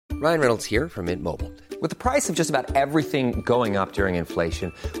Ryan Reynolds here from Mint Mobile. With the price of just about everything going up during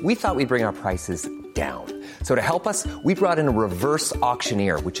inflation, we thought we'd bring our prices down. So to help us, we brought in a reverse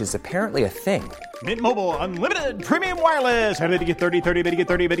auctioneer, which is apparently a thing. Mint Mobile Unlimited Premium Wireless. How to get 30, 30, bit to get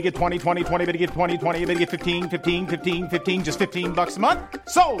 30, bit to get 20, 20, 20, bit to get 20, 20, bit to get 15, 15, 15, 15, just $15 a month?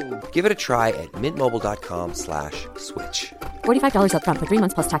 Sold! Give it a try at mintmobile.com/switch. $45 up front for 3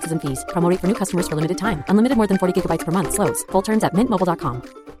 months plus taxes and fees. Promo rate for new customers for limited time. Unlimited more than 40 gigabytes per month. Slows full terms at mintmobile.com.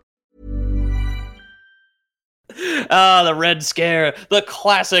 The Red Scare, the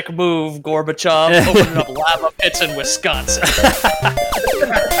classic move, Gorbachev, opening up lava pits in Wisconsin.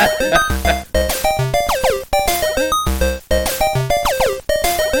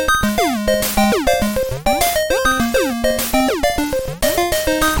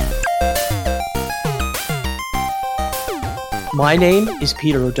 My name is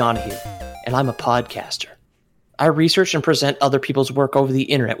Peter O'Donohue, and I'm a podcaster. I research and present other people's work over the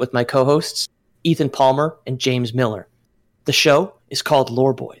internet with my co-hosts, Ethan Palmer and James Miller. The show is called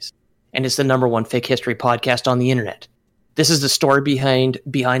Lore Boys, and it's the #1 fake history podcast on the internet. This is the story behind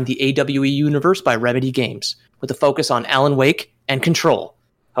the AWE universe by Remedy Games, with a focus on Alan Wake and Control.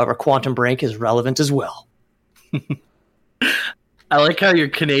 However, Quantum Break is relevant as well. I like how your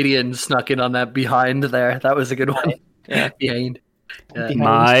Canadian snuck in on that behind there. That was a good one. Yeah. Behind.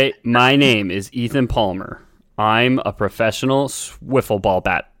 My name is Ethan Palmer. I'm a professional swiffle ball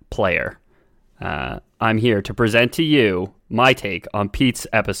bat player. I'm here to present to you my take on Pete's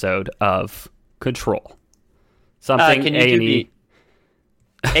episode of Control. Something A&E.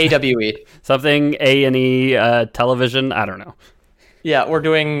 AWE. Something A&E television. I don't know. Yeah, we're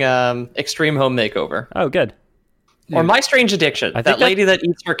doing Extreme Home Makeover. Oh, good. Or My Strange Addiction. That lady that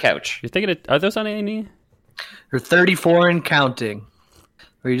eats her couch. You're thinking are those on A&E? You're 34 and counting,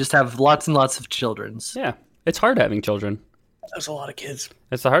 where you just have lots and lots of children's. Yeah, it's hard having children. There's a lot of kids.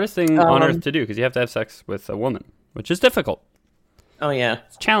 It's the hardest thing on earth to do because you have to have sex with a woman, which is difficult. Oh, yeah.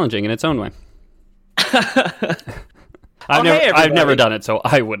 It's challenging in its own way. I've never done it, so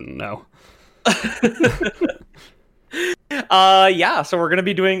I wouldn't know. Yeah, so we're going to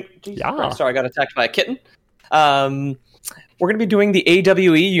be doing... Sorry, I got attacked by a kitten. We're going to be doing the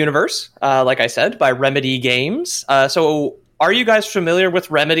AWE universe, like I said, by Remedy Games. So are you guys familiar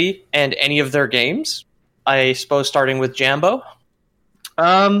with Remedy and any of their games? I suppose starting with Jambo?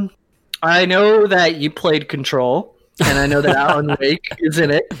 I know that you played Control, and I know that Alan Wake is in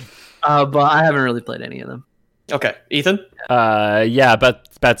it, but I haven't really played any of them. Okay. Ethan? Yeah, about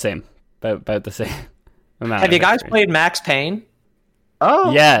the same. About the same amount. Have you guys played Max Payne?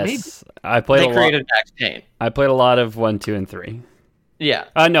 Oh, yes. maybe. I played They created Max Payne. I played a lot of 1, 2, and 3. Yeah.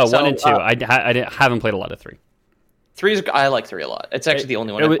 No, So, 1 and 2. I haven't played a lot of 3. 3 I like 3 a lot. It's actually the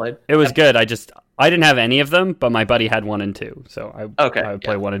only one I played. It was good. I didn't have any of them, but my buddy had 1 and 2, so I would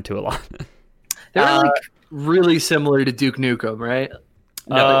play 1 and 2 a lot. They're like really similar to Duke Nukem, right?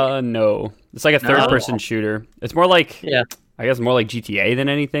 No. It's like a third-person shooter. It's more like I guess more like GTA than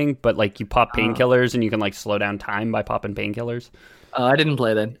anything, but like you pop painkillers and you can like slow down time by popping painkillers. I didn't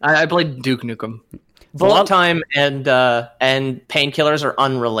play then. I played Duke Nukem. Bullet time and painkillers are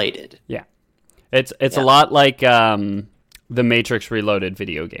unrelated. Yeah, it's a lot like the Matrix Reloaded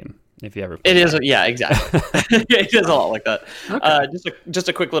video game. If you ever played it is, yeah, exactly. It is a lot like that. Okay. Just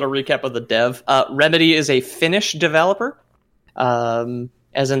a quick little recap of the dev. Remedy is a Finnish developer,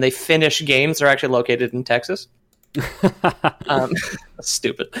 as in they finish games. They're actually located in Texas.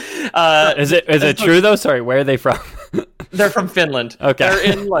 Stupid. Is it true though? Sorry, where are they from? They're from Finland. Okay. They're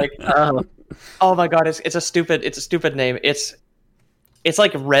in like oh my god, it's a stupid name. It's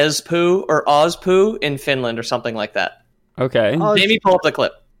like Respoo or Ozpoo in Finland or something like that. Okay. Maybe pull up the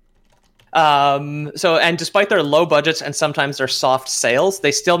clip. And despite their low budgets and sometimes their soft sales,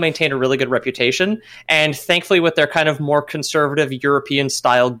 they still maintain a really good reputation. And thankfully, with their kind of more conservative European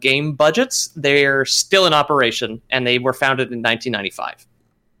style game budgets, they're still in operation, and they were founded in 1995.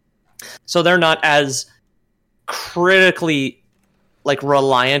 So they're not as critically like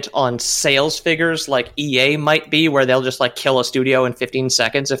reliant on sales figures like EA might be, where they'll just like kill a studio in 15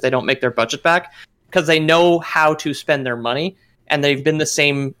 seconds if they don't make their budget back, because they know how to spend their money. And they've been the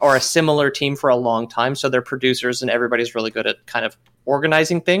same or a similar team for a long time, so their producers and everybody's really good at kind of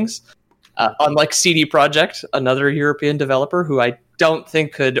organizing things. Unlike CD Projekt, another European developer who I don't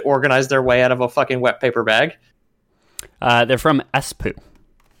think could organize their way out of a fucking wet paper bag. They're from Espoo.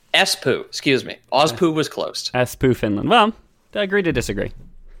 Espoo, excuse me. Ozpoo was closed. Espoo, Finland. Well, I agree to disagree.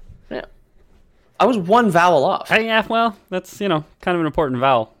 Yeah. I was one vowel off. Hey, yeah, well, that's, kind of an important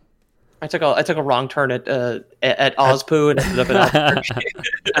vowel. I took a wrong turn at Ozpoo and ended up at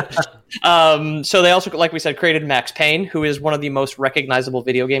Albuquerque. So they also, like we said, created Max Payne, who is one of the most recognizable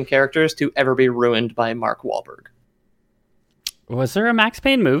video game characters to ever be ruined by Mark Wahlberg. Was there a Max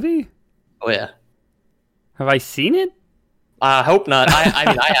Payne movie? Oh yeah. Have I seen it? I hope not. I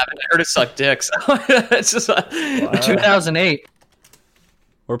mean, I haven't. I heard it suck dicks. It's just 2008.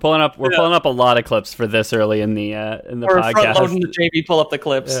 We're pulling up a lot of clips for this early in the we're podcast. front loading the JB. Pull up the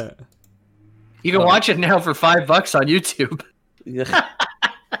clips. Yeah. You can watch it now for $5 on YouTube. You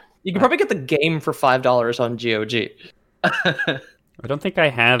can probably get the game for $5 on GOG. I don't think I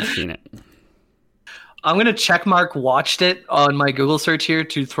have seen it. I'm going to check mark watched it on my Google search here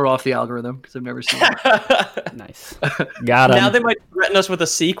to throw off the algorithm because I've never seen it. Nice. Got him. Now they might threaten us with a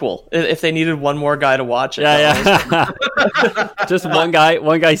sequel if they needed one more guy to watch it. Yeah. Just one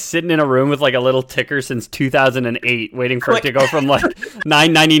guy sitting in a room with like a little ticker since 2008 waiting for it to go from like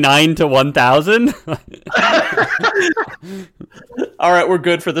 $9.99 to $1,000. All right, we're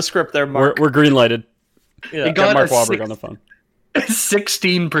good for the script there, Mark. We're green lighted. Yeah. It got Mark a Wahlberg on the phone.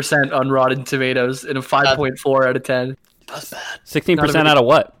 16% on Rotten Tomatoes and a 5.4 out of 10. That's bad. 16% out of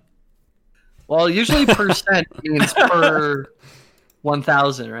what? Well, usually percent means per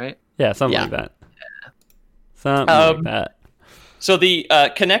 1,000, right? Yeah, something like that. Something like that. So the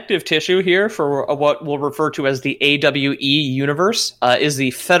connective tissue here for what we'll refer to as the AWE universe is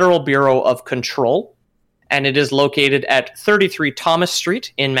the Federal Bureau of Control, and it is located at 33 Thomas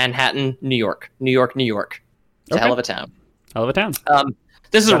Street in Manhattan, New York. New York. It's a hell of a town. Hell of a town.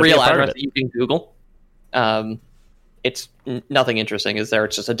 This is Gotta a be a real part of address it. that you can Google. It's nothing interesting is there.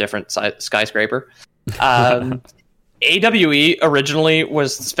 It's just a different skyscraper. AWE originally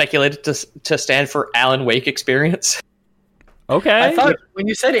was speculated to stand for Alan Wake Experience. Okay. I thought when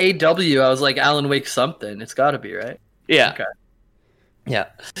you said AW, I was like Alan Wake something. It's got to be, right? Yeah. Okay. Yeah.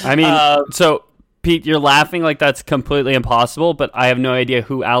 I mean, so Pete, you're laughing like that's completely impossible, but I have no idea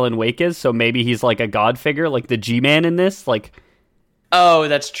who Alan Wake is. So maybe he's like a god figure, like the G-Man in this. Like, oh,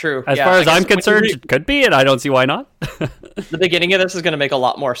 that's true. as Yeah, far as I guess I'm concerned, it could be, and I don't see why not. the beginning of this is going to make a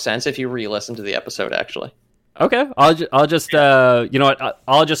lot more sense if you re-listen to the episode, actually. Okay, I'll just you know what?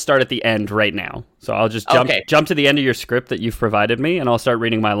 I'll just start at the end right now. So I'll just jump to the end of your script that you've provided me, and I'll start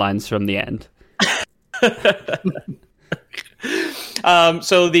reading my lines from the end.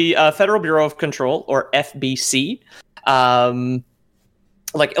 So the Federal Bureau of Control, or FBC,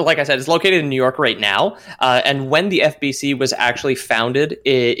 like I said, is located in New York right now. And when the FBC was actually founded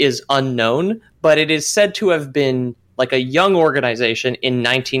is unknown, but it is said to have been like a young organization in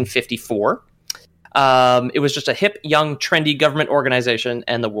 1954. It was just a hip, young, trendy government organization,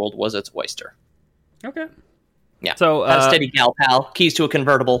 and the world was its oyster. Okay. Yeah. So Had a steady gal pal, keys to a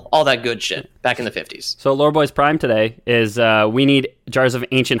convertible, all that good shit back in the 50s. So Lore Boys Prime today is we need jars of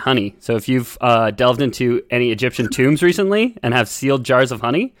ancient honey. So if you've delved into any Egyptian tombs recently and have sealed jars of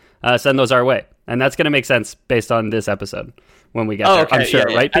honey, send those our way. And that's going to make sense based on this episode when we get there. Okay, I'm sure,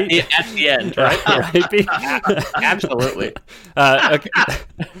 yeah. right, Pete? At the end, right? Right, Pete? Absolutely. Okay.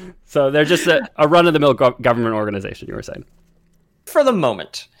 So they're just a run-of-the-mill government organization, you were saying. For the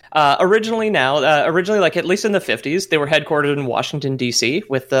moment. Originally, like at least in the 50s, they were headquartered in Washington, D.C.,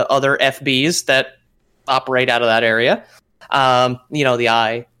 with the other FBs that operate out of that area. The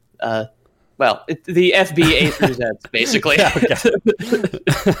FB A through Z, basically.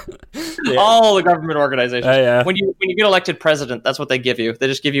 All the government organizations. Yeah. When you get elected president, that's what they give you. They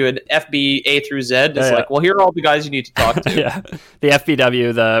just give you an FB A through Z. It's like, well, here are all the guys you need to talk to. Yeah. The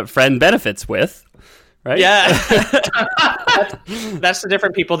FBW, the friend benefits with. Right? Yeah. That's the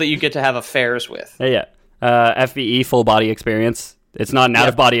different people that you get to have affairs with. Yeah. FBE, full body experience. It's not an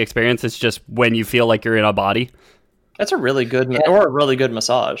out-of-body experience. It's just when you feel like you're in a body. That's a really good, or a really good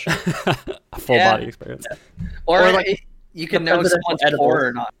massage. A full body experience. Or like you can know if someone's poor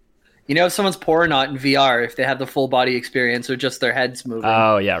or not. You know if someone's poor or not in VR if they have the full body experience or just their heads moving.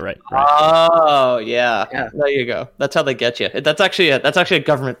 Oh yeah, right. Oh yeah. Yeah. There you go. That's how they get you. That's actually a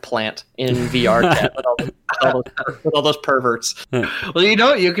government plant in VR chat with all those perverts. Well,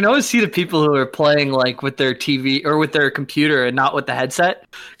 you can always see the people who are playing like with their TV or with their computer and not with the headset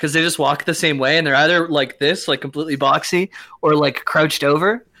because they just walk the same way and they're either like this, like completely boxy, or like crouched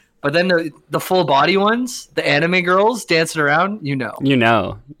over. But then the full body ones, the anime girls dancing around, you know. You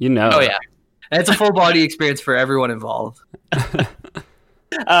know. Oh yeah. And it's a full body experience for everyone involved.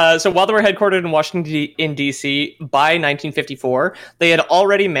 So while they were headquartered in Washington, in D.C., by 1954, they had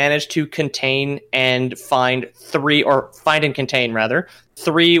already managed to contain and find three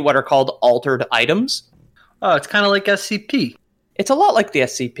what are called altered items. Oh, it's kind of like SCP. It's a lot like the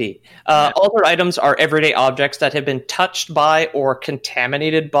SCP. Altered items are everyday objects that have been touched by or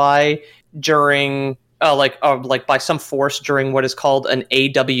contaminated by during, like by some force during what is called an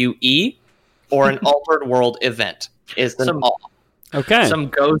AWE, or an altered world event. Okay. Some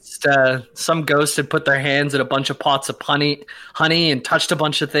ghost had put their hands in a bunch of pots of honey and touched a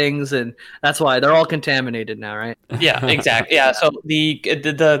bunch of things, and that's why they're all contaminated now, right? Yeah, exactly. Yeah, so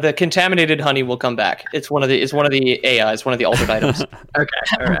the contaminated honey will come back. It's one of the AIs, one of the altered items. Okay,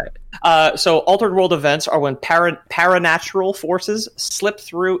 all right. So altered world events are when paranatural forces slip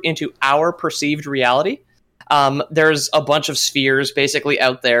through into our perceived reality. There's a bunch of spheres basically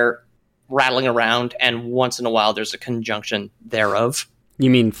out there rattling around, and once in a while there's a conjunction thereof. You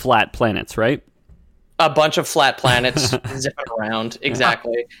mean flat planets, right? A bunch of flat planets zipping around,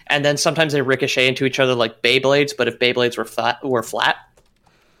 exactly. And then sometimes they ricochet into each other like Beyblades, but if Beyblades were flat.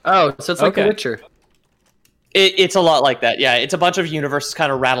 Oh, so it's like The Witcher. It's a lot like that, yeah. It's a bunch of universes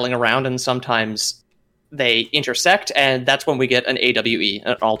kind of rattling around, and sometimes they intersect, and that's when we get an AWE,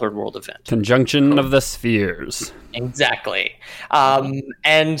 an altered world event. Conjunction of the spheres. Exactly.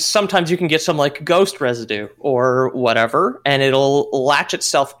 And sometimes you can get some like ghost residue or whatever, and it'll latch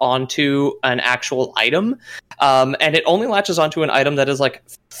itself onto an actual item. And it only latches onto an item that is like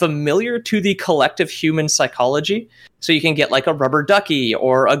familiar to the collective human psychology. So you can get like a rubber ducky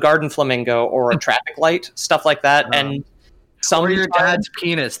or a garden flamingo or a traffic light, stuff like that. And or your dad's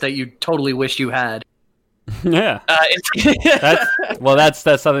penis that you totally wish you had. Yeah. That's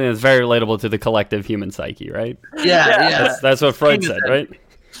something that's very relatable to the collective human psyche, right? Yeah. That's what Freud said, right?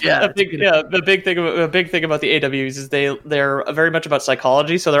 Yeah. The big thing about the AWs is they're very much about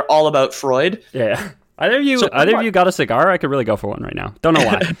psychology, so they're all about Freud. Yeah. Either of you got a cigar? I could really go for one right now. Don't know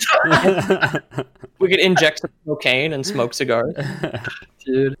why. We could inject some cocaine and smoke cigars.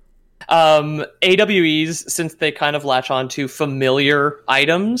 Dude. AWEs, since they kind of latch on to familiar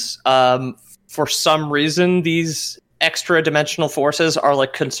items, for some reason, these extra dimensional forces are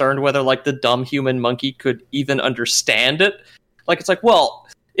like concerned whether like the dumb human monkey could even understand it. Like, it's like, well,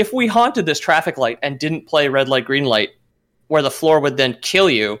 if we haunted this traffic light and didn't play red light, green light, where the floor would then kill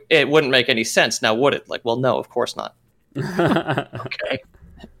you, it wouldn't make any sense now, would it? Like, well, no, of course not. Okay.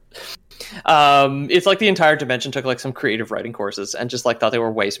 It's like the entire dimension took like some creative writing courses and just like thought they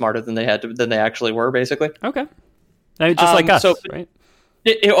were way smarter than they actually were, basically. Okay. Just like us, right?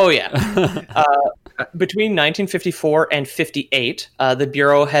 Between 1954 and 58, the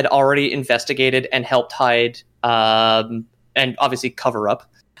Bureau had already investigated and helped hide and obviously cover up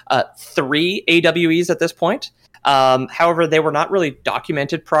 3 AWEs at this point. However, they were not really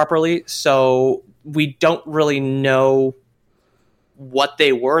documented properly, so we don't really know what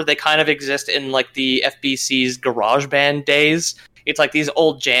they were. They kind of exist in like the FBC's GarageBand days. It's like these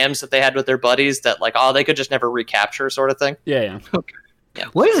old jams that they had with their buddies that like, they could just never recapture, sort of thing. Yeah. Okay. Yeah.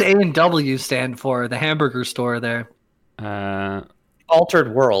 What does A&W stand for? The hamburger store there.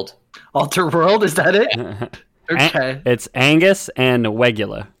 Altered World. Altered World? Is that it? Okay. It's Angus and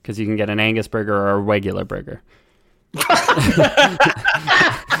Wegula, because you can get an Angus burger or a Wegula burger. I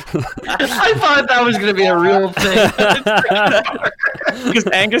thought that was going to be a real thing. Because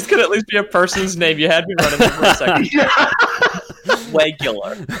Angus could at least be a person's name. You had me running there for a second.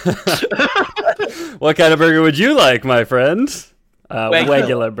 Wegula. What kind of burger would you like, my friend?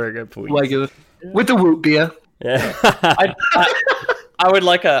 Wegula burger, please. Wegula. With the root beer. Yeah. I'd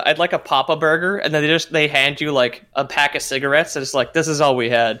like a Papa burger, and then they hand you like a pack of cigarettes, and it's like, this is all we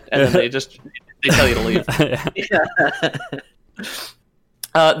had, and then they tell you to leave.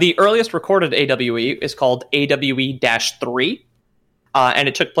 The earliest recorded AWE is called AWE-3, and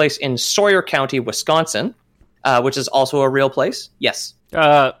it took place in Sawyer County, Wisconsin, which is also a real place. Yes.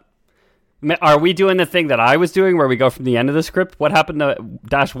 Are we doing the thing that I was doing where we go from the end of the script? What happened to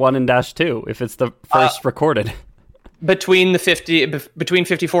 -1 and -2 if it's the first recorded? Between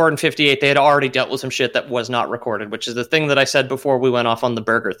 54 and 58, they had already dealt with some shit that was not recorded, which is the thing that I said before we went off on the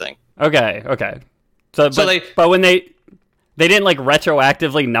burger thing. Okay. But when they didn't like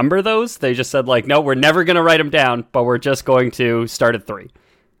retroactively number those, they just said like, no, we're never going to write them down, but we're just going to start at 3.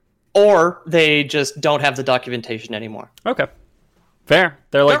 Or they just don't have the documentation anymore. Okay. Fair.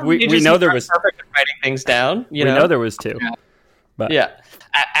 They're like, we know there was perfect at writing things down. We know there was 2. Yeah. But yeah.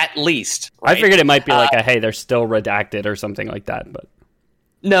 At least. Right? I figured it might be like hey, they're still redacted or something like that, but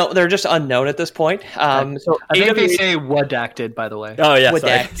no, they're just unknown at this point. So I think they say redacted, by the way. Oh yeah,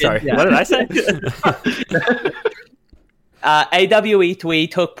 sorry. Yeah. What did I say? AWE-3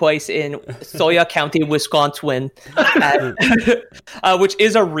 took place in Sawyer County, Wisconsin, which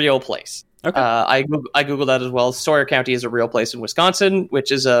is a real place. Okay. I googled that as well. Sawyer County is a real place in Wisconsin, which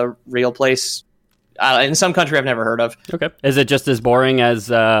is a real place in some country I've never heard of. Okay. Is it just as boring as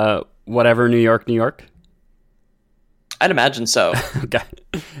whatever New York? I'd imagine so. Okay.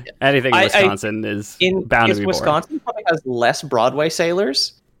 Anything in Wisconsin is bound to be boring. Wisconsin probably has less Broadway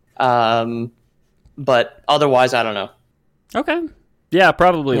sailors, but otherwise, I don't know. Okay. Yeah,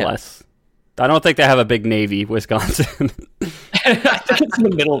 probably less. I don't think they have a big navy, Wisconsin. I think it's in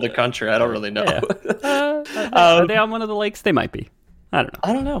the middle of the country. I don't really know. Yeah. Are they on one of the lakes? They might be. I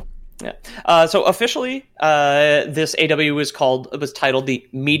don't know. Yeah. So officially, this AWE was titled the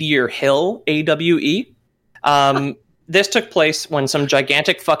Meteor Hill AWE. This took place when some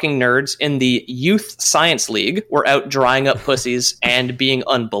gigantic fucking nerds in the Youth Science League were out drying up pussies and being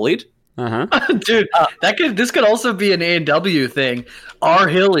unbullied. Dude, this could also be an A&W thing. Our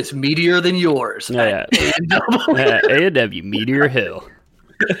hill is meatier than yours. Yeah. A&W, Meteor Hill.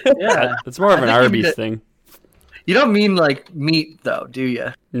 Yeah. It's more of an Arby's thing. You don't mean like meat, though, do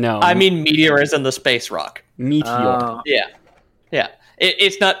you? No. I mean meteor as in the space rock. Meteor. Yeah.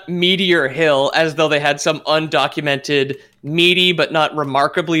 It's not Meteor Hill, as though they had some undocumented, meaty but not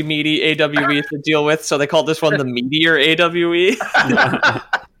remarkably meaty AWE to deal with, so they called this one the Meteor AWE.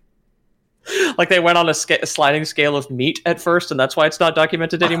 Like they went on a sliding scale of meat at first, and that's why it's not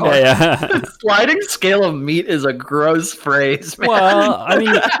documented anymore. Yeah. Sliding scale of meat is a gross phrase, man. Well, I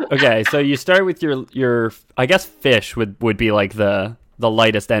mean, okay, so you start with your I guess fish would be like the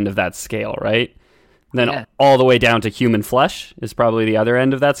lightest end of that scale, right? And then all the way down to human flesh is probably the other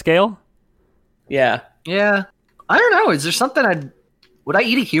end of that scale. Yeah. Yeah. I don't know. Is there something would I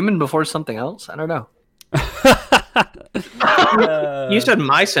eat a human before something else? I don't know. You said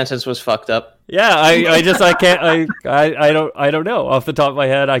my sentence was fucked up. Yeah, I don't know. Off the top of my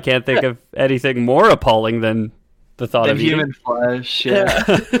head, I can't think of anything more appalling than the thought of human flesh. Yeah.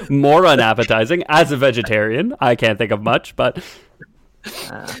 More unappetizing. As a vegetarian, I can't think of much, but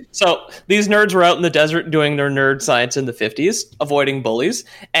So these nerds were out in the desert doing their nerd science in the 50s, avoiding bullies,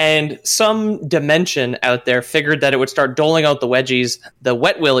 and some dimension out there figured that it would start doling out the wedgies, the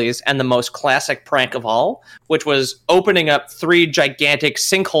wet willies, and the most classic prank of all, which was opening up 3 gigantic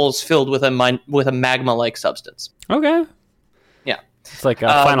sinkholes filled with a magma-like substance. Okay. Yeah. It's like a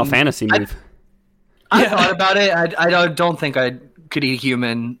Final Fantasy move. I thought about it. I don't think I could eat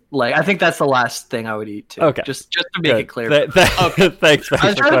human. Like, I think that's the last thing I would eat too. Okay, just to make it clear. Thanks. I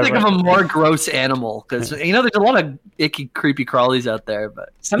was trying to think of a more gross animal because there's a lot of icky, creepy crawlies out there.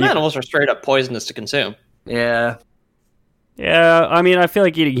 But some animals are straight up poisonous to consume. Yeah. Yeah, I mean, I feel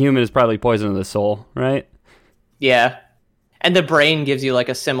like eating human is probably poison to the soul, right? Yeah, and the brain gives you like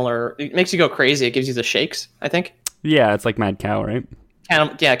a similar. It makes you go crazy. It gives you the shakes, I think. Yeah, it's like mad cow, right?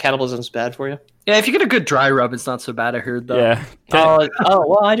 Cannibalism's bad for you. Yeah, if you get a good dry rub, it's not so bad, I heard, though. Yeah. Oh,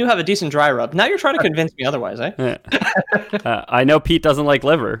 well, I do have a decent dry rub. Now you're trying to convince me otherwise, eh? Yeah. I know Pete doesn't like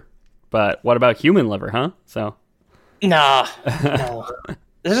liver, but what about human liver, huh? So. Nah. No.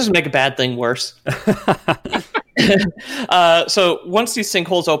 This just make a bad thing worse. So once these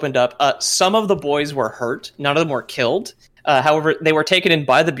sinkholes opened up, some of the boys were hurt. None of them were killed. However, they were taken in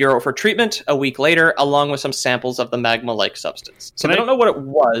by the Bureau for treatment a week later, along with some samples of the magma-like substance. So they don't know what it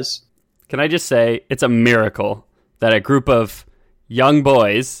was. Can I just say, it's a miracle that a group of young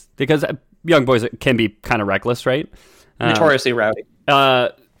boys, because young boys can be kind of reckless, right? Notoriously rowdy.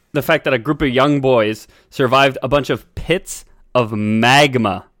 The fact that a group of young boys survived a bunch of pits of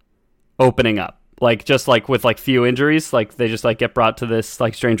magma opening up. Just with few injuries, they just get brought to this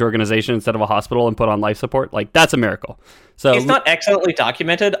strange organization instead of a hospital and put on life support. That's a miracle. So it's not excellently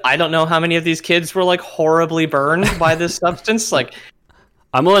documented. I don't know how many of these kids were horribly burned by this substance.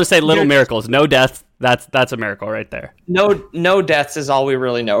 I'm willing to say little miracles, no deaths. That's a miracle right there. No deaths is all we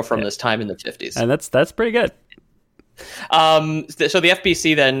really know from this time in the 50s, and that's pretty good. So the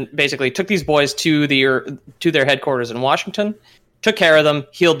FBC then basically took these boys to their headquarters in Washington. Took care of them,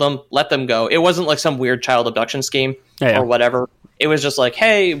 healed them, let them go. It wasn't like some weird child abduction scheme or whatever. It was just like,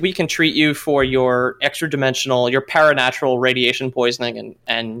 hey, we can treat you for your extra-dimensional, your paranatural radiation poisoning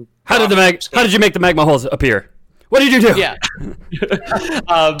and how did you make the magma holes appear? What did you do? Yeah.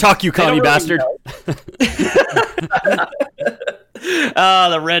 Talk, you commie bastard.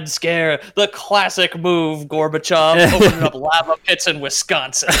 The Red Scare, the classic move, Gorbachev, opening up lava pits in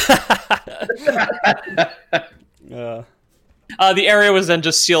Wisconsin. The area was then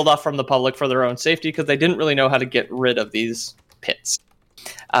just sealed off from the public for their own safety because they didn't really know how to get rid of these pits.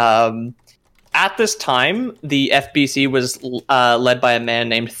 At this time, the FBC was led by a man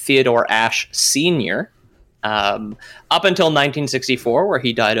named Theodore Ashe Sr., up until 1964, where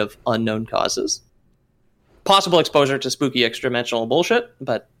he died of unknown causes. Possible exposure to spooky extra-dimensional bullshit,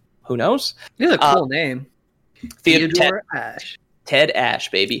 but who knows? He has a cool name. Theodore Ashe. Ted Ashe,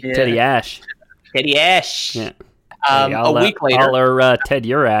 baby. Yeah. Teddy Ashe. Teddy Ash. Yeah. A week later, I'll Ted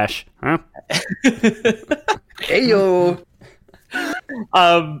your ash, huh? Hey yo.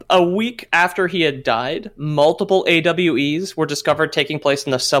 A week after he had died, multiple AWEs were discovered taking place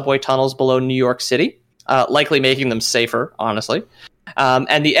in the subway tunnels below New York City, likely making them safer, honestly.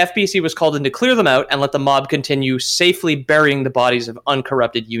 And the FBC was called in to clear them out and let the mob continue safely burying the bodies of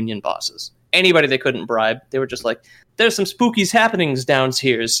uncorrupted union bosses. Anybody they couldn't bribe, they were just like, there's some spookies happenings down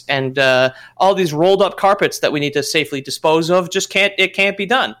here, and all these rolled up carpets that we need to safely dispose of it can't be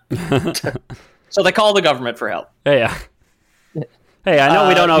done. So they call the government for help. Hey, I know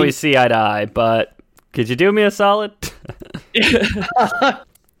we don't always see eye to eye, but could you do me a solid?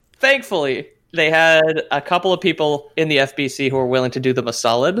 Thankfully, they had a couple of people in the FBC who were willing to do them a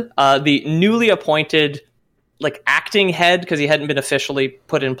solid. The newly appointed acting head, because he hadn't been officially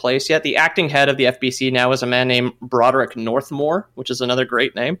put in place yet, the acting head of the FBC now is a man named Broderick Northmore, which is another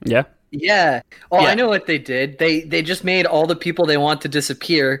great name. Yeah. Oh, Yeah. I know what they did. They just made all the people they want to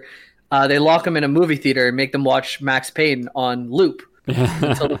disappear. They lock them in a movie theater and make them watch Max Payne on loop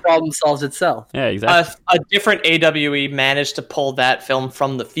until the problem solves itself. Yeah, exactly. A different AWE managed to pull that film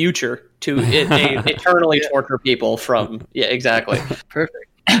from the future to eternally torture people from... Yeah, exactly. Perfect.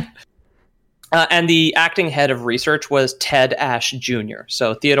 And the acting head of research was Ted Ash Jr.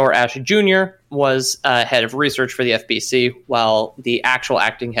 So Theodore Ash Jr. was head of research for the FBC, while the actual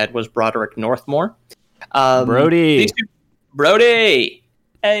acting head was Broderick Northmore. Brody. Brody!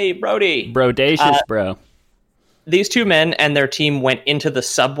 Hey, Brody! Brodacious, bro. These two men and their team went into the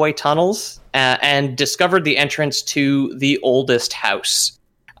subway tunnels and discovered the entrance to the oldest house,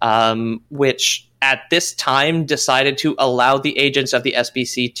 which at this time decided to allow the agents of the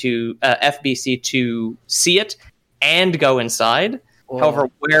FBC to see it and go inside. Whoa. However,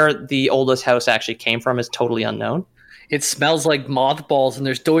 where the oldest house actually came from is totally unknown. It smells like mothballs and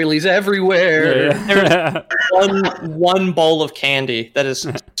there's doilies everywhere. One bowl of candy that is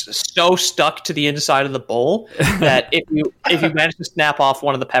so stuck to the inside of the bowl that if you manage to snap off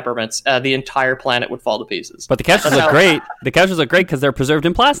one of the peppermints, the entire planet would fall to pieces. But the couches look great. The couches look great because they're preserved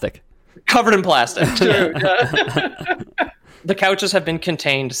in plastic. Covered in plastic. The couches have been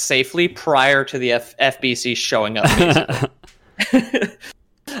contained safely prior to the FBC showing up.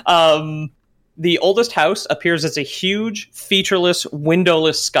 The oldest house appears as a huge, featureless,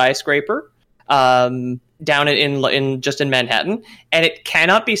 windowless skyscraper down in Manhattan, and it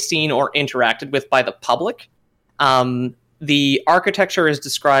cannot be seen or interacted with by the public. The architecture is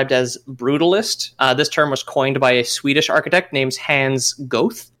described as brutalist. This term was coined by a Swedish architect named Hans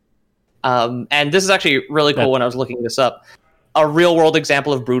Goth. And this is actually really cool when I was looking this up. A real-world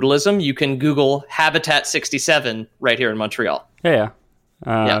example of brutalism, you can Google Habitat 67 right here in Montreal. Yeah.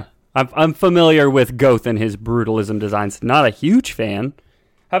 Yeah. I'm familiar with Goth and his brutalism designs. Not a huge fan.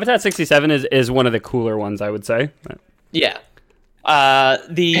 Habitat 67 is one of the cooler ones, I would say. Yeah.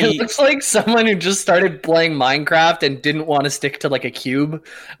 It looks like someone who just started playing Minecraft and didn't want to stick to a cube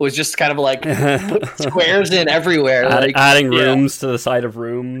was just kind of put squares in everywhere. Adding rooms to the side of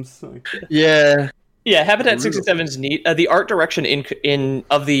rooms. Yeah. Yeah, Habitat 67 is neat. The art direction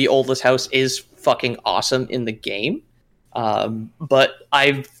of the oldest house is fucking awesome in the game. But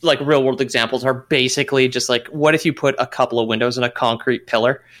I've real world examples are basically just what if you put a couple of windows in a concrete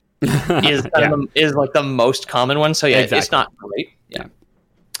pillar is the most common one. So yeah, exactly. It's not great. Yeah.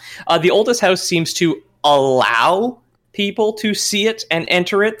 The oldest house seems to allow people to see it and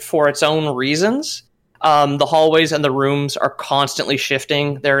enter it for its own reasons. The hallways and the rooms are constantly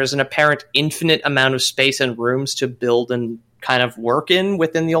shifting. There is an apparent infinite amount of space and rooms to build and kind of work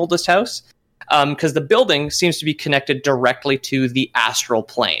within the oldest house. Because the building seems to be connected directly to the astral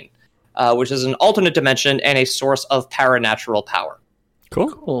plane, which is an alternate dimension and a source of paranatural power.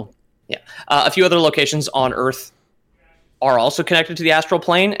 Cool. Yeah. A few other locations on Earth are also connected to the astral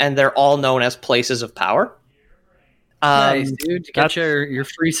plane, and they're all known as places of power. Nice, dude. You get your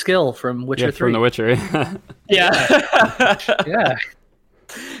free skill from Witcher 3. From The Witcher. Yeah. Yeah.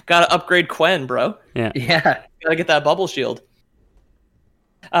 Gotta upgrade Quen, bro. Yeah. Gotta get that bubble shield.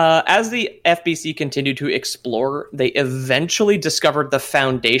 As the FBC continued to explore, they eventually discovered the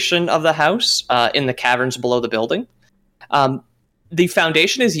foundation of the house in the caverns below the building. The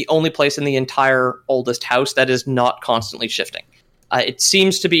foundation is the only place in the entire oldest house that is not constantly shifting. It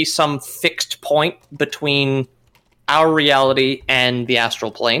seems to be some fixed point between our reality and the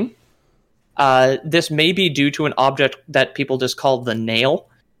astral plane. This may be due to an object that people just call the Nail.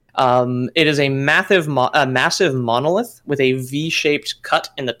 It is a massive monolith with a V-shaped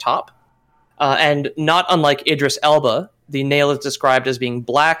cut in the top. And not unlike Idris Elba, the Nail is described as being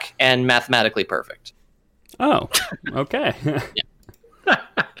black and mathematically perfect. Oh, okay.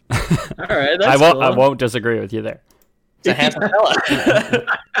 All right, I that's won't. cool. I won't disagree with you there. It's a handsome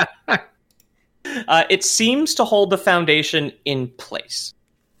fella. It seems to hold the foundation in place.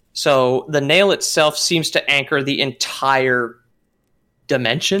 So the nail itself seems to anchor the entire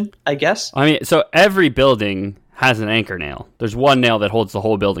dimension, I guess. I mean, so every building has an anchor nail. There's one nail that holds the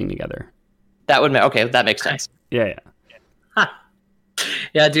whole building together. That would that makes sense. Yeah.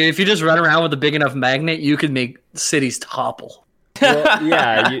 Yeah, dude, if you just run around with a big enough magnet, you can make cities topple. Well, you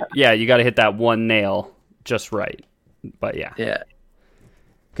got to hit that one nail just right. But yeah.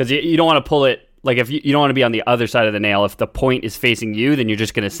 Because you don't want to pull it, like if you don't want to be on the other side of the nail. If the point is facing you, then you're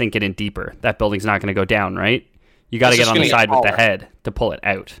just going to sink it in deeper. That building's not going to go down, right? You got to get on the side with the head to pull it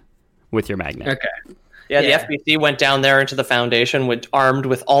out with your magnet. Okay. Yeah, the FBC went down there into the foundation armed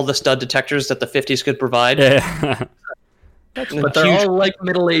with all the stud detectors that the 50s could provide. Yeah. But they're all like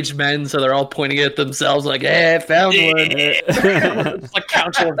middle-aged men, so they're all pointing at themselves like, hey, I found one. It's like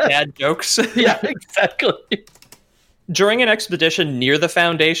Council of Dad jokes. Yeah, exactly. During an expedition near the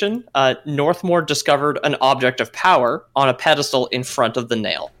Foundation, Northmore discovered an object of power on a pedestal in front of the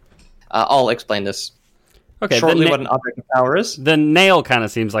nail. I'll explain this shortly what an object of power is. The nail kind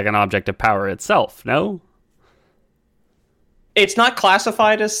of seems like an object of power itself, no? It's not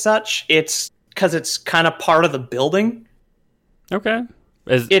classified as such. It's because it's kind of part of the building. Okay.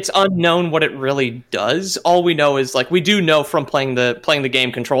 It's unknown what it really does. All we know is, like, we do know from playing the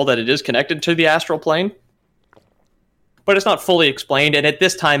game Control that it is connected to the astral plane. But it's not fully explained, and at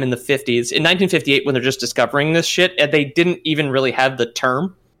this time in the 50s, in 1958, when they're just discovering this shit, they didn't even really have the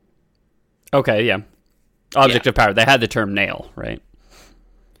term. Okay, yeah. Object of power. They had the term nail, right?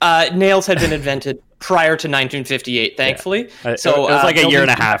 Nails had been invented prior to 1958, thankfully. Yeah. So it was like a year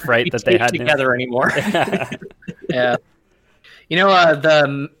and a half, right, that they had together anymore. Yeah. You know,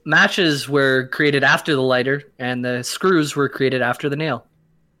 the matches were created after the lighter, and the screws were created after the nail.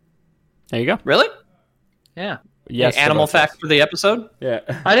 There you go. Really? Yeah. Yes. Animal fact for the episode? Yeah.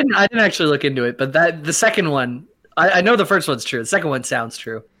 I didn't actually look into it, but the second one, I know the first one's true. The second one sounds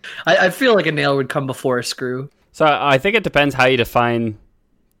true. I feel like a nail would come before a screw. So I think it depends how you define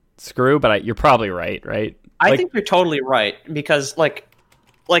screw, but you're probably right? I think you're totally right, because like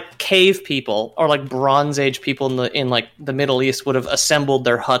cave people or like Bronze Age people in the Middle East would have assembled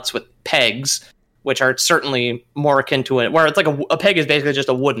their huts with pegs, which are certainly more akin to it, where it's like a peg is basically just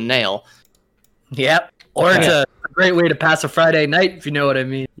a wooden nail. Yep. Or it's a great way to pass a Friday night, if you know what I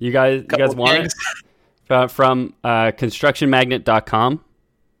mean. You guys want it? From constructionmagnet.com.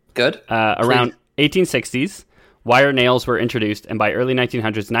 Good. Around 1860s, wire nails were introduced, and by early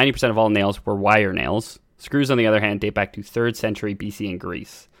 1900s, 90% of all nails were wire nails. Screws, on the other hand, date back to 3rd century BC in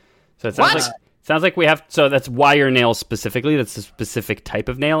Greece. So it sounds like we have... So that's wire nails specifically. That's a specific type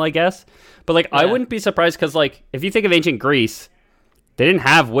of nail, I guess. But I wouldn't be surprised because, if you think of ancient Greece, they didn't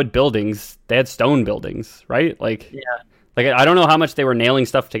have wood buildings. They had stone buildings, right? I don't know how much they were nailing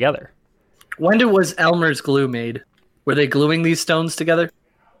stuff together. When was Elmer's glue made? Were they gluing these stones together?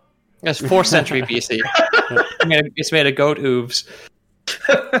 It's 4th century BC. It's made of goat hooves.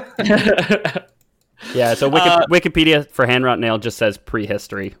 Yeah, so Wikipedia for hand-wrought nail just says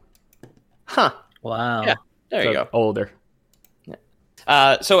prehistory. Huh. Wow. Yeah, there you go. Older.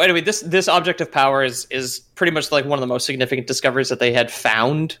 So anyway, this object of power is pretty much like one of the most significant discoveries that they had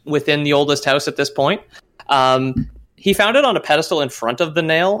found within the oldest house at this point. He found it on a pedestal in front of the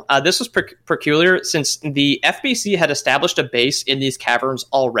nail. This was peculiar since the FBC had established a base in these caverns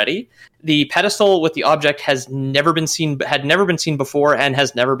already. The pedestal with the object had never been seen before and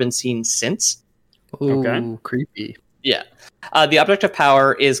has never been seen since. Ooh, Okay. Creepy. Yeah. The object of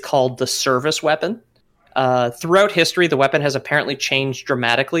power is called the service weapon. Throughout history, the weapon has apparently changed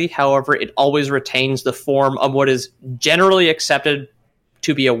dramatically. However, it always retains the form of what is generally accepted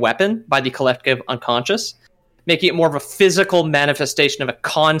to be a weapon by the collective unconscious, making it more of a physical manifestation of a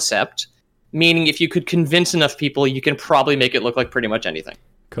concept, meaning if you could convince enough people, you can probably make it look like pretty much anything.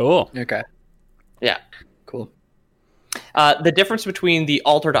 Cool. Okay. Yeah. Cool. The difference between the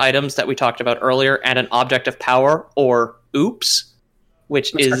altered items that we talked about earlier and an object of power, or OOPS,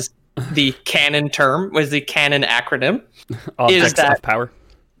 which is the canon term, was the canon acronym, Objects of power.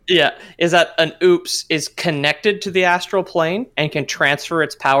 Yeah, is that an OOPS is connected to the astral plane and can transfer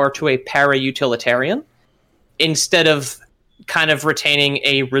its power to a para-utilitarian instead of kind of retaining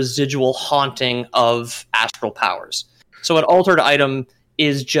a residual haunting of astral powers. So an altered item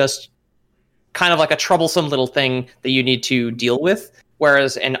is just kind of like a troublesome little thing that you need to deal with,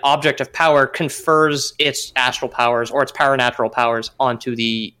 whereas an object of power confers its astral powers or its paranatural powers onto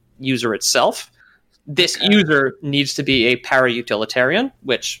the user itself. This user needs to be a para-utilitarian,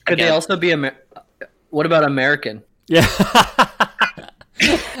 which... Could they also be... What about American? Yeah.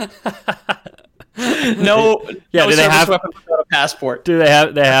 No, Yeah, no do they service have- weapon without a passport. Do they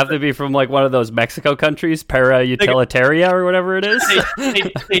have to be from like one of those Mexico countries, para utilitaria or whatever it is?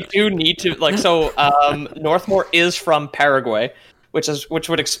 They do need to Northmore is from Paraguay, which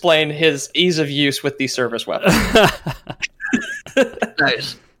would explain his ease of use with the service weapon.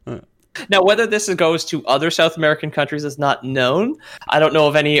 Nice. Now, whether this goes to other South American countries is not known. I don't know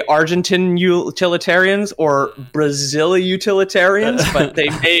of any Argentine utilitarians or Brazil utilitarians, but they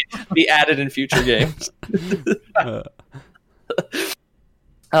may be added in future games.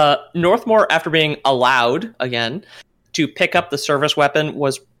 Northmore, after being allowed, again, to pick up the service weapon,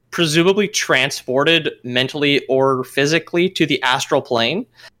 was presumably transported mentally or physically to the astral plane,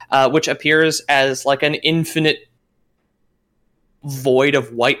 which appears as like an infinite void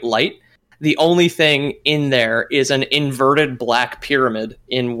of white light. The only thing in there is an inverted black pyramid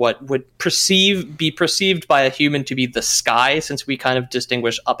in what would be perceived by a human to be the sky, since we kind of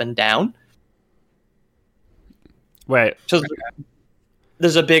distinguish up and down. Wait, So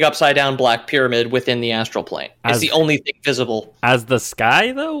there's a big upside down black pyramid within the astral plane. It's the only thing visible. as the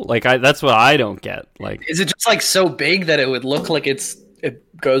sky though? Like that's what I don't get. Like, Is it just like so big that it would look like it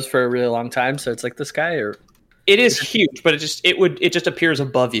goes for a really long time? So it's like the sky, or It is huge, but it just appears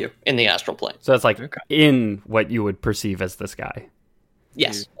above you in the astral plane. so it's like in what you would perceive as the sky.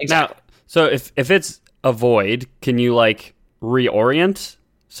 Yes, exactly. Now, so if it's a void, can you like reorient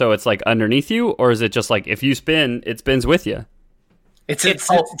so it's like underneath you, or is it just like if you spin, it spins with you? it's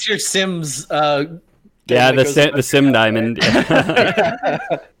your Sims. Yeah, that the goes sim diamond.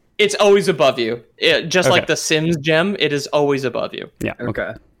 It's always above you. Just Okay. like the Sims gem, it is always above you. Yeah.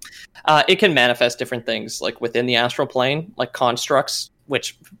 Okay. It can manifest different things, like within the astral plane, like constructs,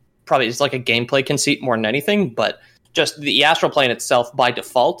 which probably is like a gameplay conceit more than anything, but just the astral plane itself, by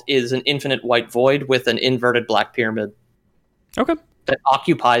default, is an infinite white void with an inverted black pyramid Okay. that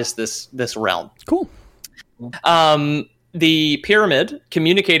occupies this realm. Cool. The pyramid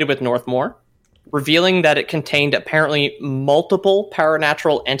communicated with Northmore, revealing that it contained apparently multiple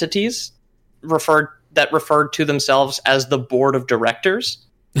paranatural entities referred to themselves as the board of directors.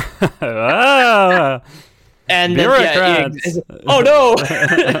 Ah, And bureaucrats. oh no,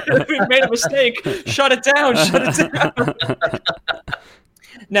 we've made a mistake. Shut it down. Shut it down.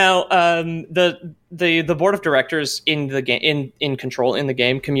 Now, the board of directors in the game in control in the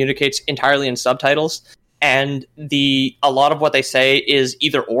game communicates entirely in subtitles, and a lot of what they say is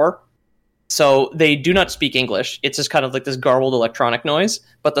either or. So they do not speak English. It's just kind of like this garbled electronic noise.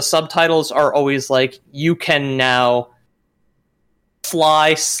 But the subtitles are always like, you can now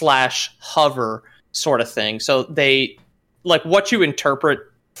fly/hover sort of thing. So they, like, what you interpret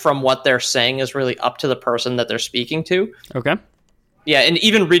from what they're saying is really up to the person that they're speaking to. Okay. Yeah, and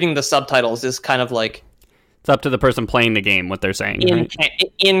even reading the subtitles is kind of like It's up to the person playing the game what they're saying. Right?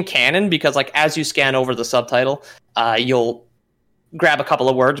 in canon, because like as you scan over the subtitle, you'll grab a couple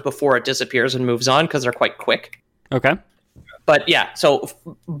of words before it disappears and moves on because they're quite quick. Okay. But yeah, so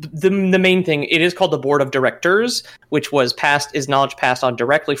the main thing, it is called the Board of Directors, which is knowledge passed on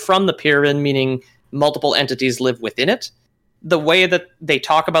directly from the pyramid, meaning multiple entities live within it. The way that they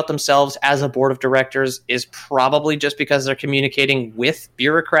talk about themselves as a board of directors is probably just because they're communicating with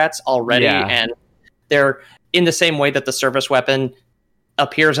bureaucrats already, Yeah. and they're in the same way that the service weapon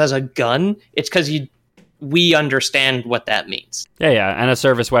appears as a gun. It's because we understand what that means. Yeah. And a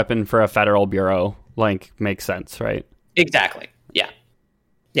service weapon for a federal bureau, like, makes sense, right? Exactly. Yeah.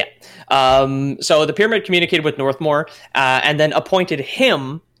 So the pyramid communicated with Northmore and then appointed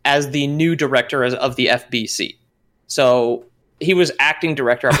him as the new director of the FBC. So he was acting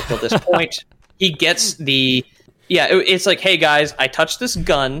director up until this point. He gets it's like, hey guys, I touched this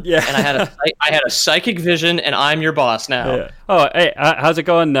gun, and I had a psychic vision, and I'm your boss now. Yeah. Oh, hey, how's it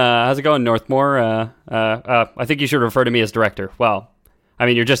going? How's it going, Northmore? I think you should refer to me as director. Well, I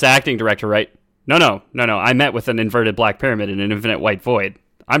mean, you're just acting director, right? No. I met with an inverted black pyramid and an infinite white void.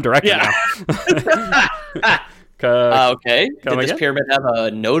 I'm director now. Okay. Did this again? pyramid have a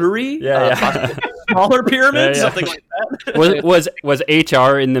notary? Yeah. Possibly a smaller pyramid, Yeah. something like that. Was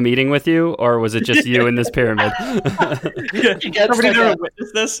HR in the meeting with you, or was it just you in this pyramid? He gets Nobody like ever a,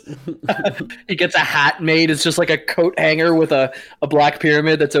 witnessed this. he gets a hat made. It's just like a coat hanger with a black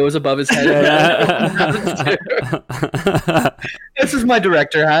pyramid that's always above his head. This is my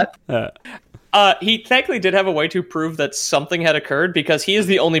director hat. He technically did have a way to prove that something had occurred, because he is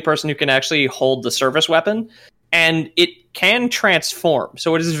the only person who can actually hold the service weapon, and it can transform.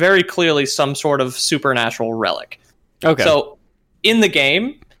 So it is very clearly some sort of supernatural relic. Okay. So in the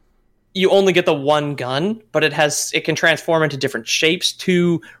game, you only get the one gun, but it can transform into different shapes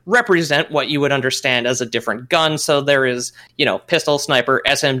to represent what you would understand as a different gun. So there is, pistol, sniper,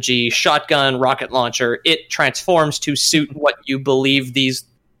 SMG, shotgun, rocket launcher. It transforms to suit what you believe these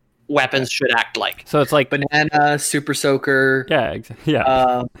weapons should act like. So it's like banana, super soaker.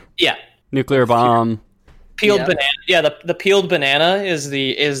 Yeah. Nuclear bomb. Peeled banana. Yeah, the peeled banana is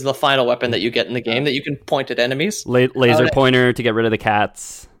the final weapon that you get in the game that you can point at enemies. Laser pointer to get rid of the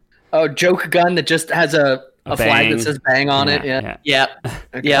cats. Oh, joke gun that just has a flag that says bang on it. Yeah.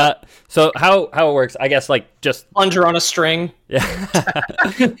 Okay. So how it works, I guess, like just plunger on a string.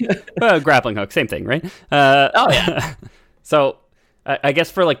 Yeah. Grappling hook, same thing, right? So I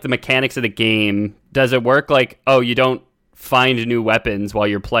guess for like the mechanics of the game, does it work like, you don't find new weapons while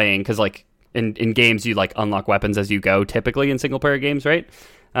you're playing? Because like in games, you like unlock weapons as you go, typically in single player games, right?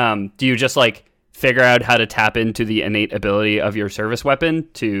 Do you just like figure out how to tap into the innate ability of your service weapon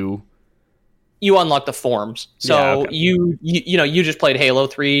to... You unlock the forms. So you just played Halo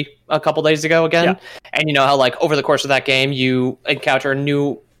 3 a couple days ago again, and you know how like over the course of that game you encounter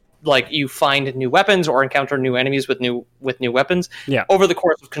you find new weapons or encounter new enemies with new weapons. Yeah. Over the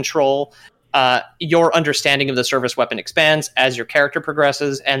course of Control, your understanding of the service weapon expands as your character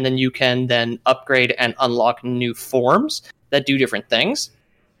progresses, and then you can then upgrade and unlock new forms that do different things.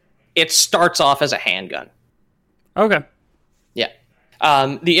 It starts off as a handgun. Okay. Yeah.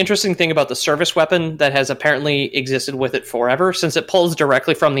 The interesting thing about the service weapon that has apparently existed with it forever, since it pulls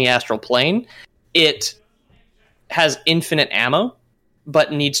directly from the astral plane, it has infinite ammo,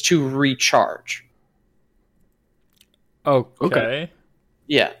 but needs to recharge. Okay.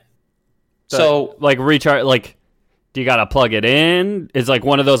 Yeah. So like recharge, like, do you gotta plug it in? Is like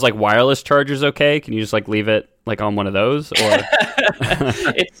one of those like wireless chargers okay? Can you just like leave it like on one of those, or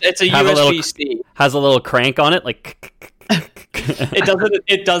it's a USB-C. Has a little crank on it, like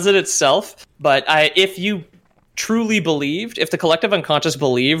it does it itself. But if you truly believed, if the collective unconscious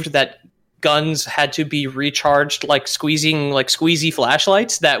believed that guns had to be recharged like squeezy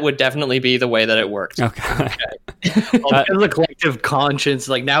flashlights, that would definitely be the way that it worked. Okay. The collective conscience,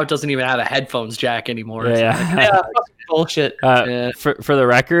 like now it doesn't even have a headphones jack anymore. Bullshit. For the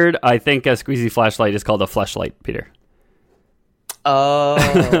record, I think a squeezy flashlight is called a fleshlight, Peter. Oh.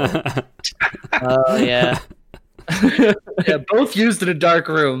 Yeah. Yeah, both used in a dark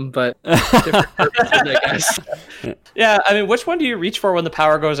room, but different purposes, I guess. Yeah, I mean, which one do you reach for when the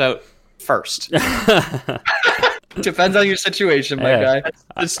power goes out first? Depends on your situation, my guy.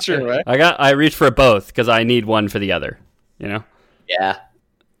 That's true, right? I reach for both because I need one for the other. You know. Yeah.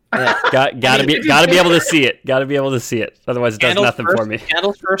 Gotta be able to see it. Gotta be able to see it. Otherwise, it does nothing for me.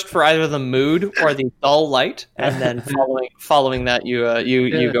 Candles first for either the mood or the dull light, and then following that, you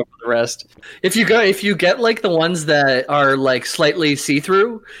go for the rest. If you get like the ones that are like slightly see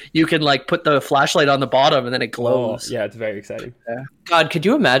through, you can like put the flashlight on the bottom and then it glows. Yeah, it's very exciting. Yeah. God, could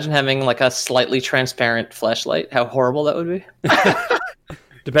you imagine having like a slightly transparent flashlight? How horrible that would be.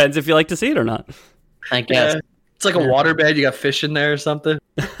 Depends if you like to see it or not. I guess. Yeah. It's like a waterbed. You got fish in there or something.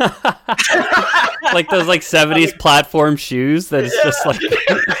 Like those like 70s platform shoes that is just like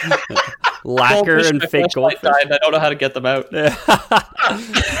lacquer and fake goldfish. I don't know how to get them out. Yeah.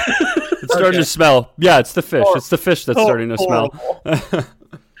 It's starting to smell. Yeah, it's the fish. It's the fish that's starting to smell.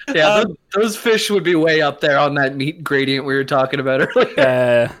 Yeah, those fish would be way up there on that meat gradient we were talking about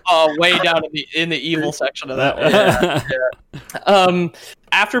earlier. Way down in the evil section of that one. Yeah.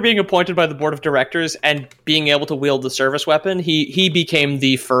 After being appointed by the board of directors and being able to wield the service weapon, he became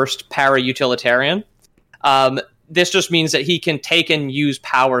the first para-utilitarian. This just means that he can take and use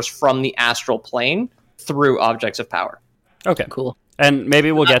powers from the astral plane through objects of power. Okay, cool. And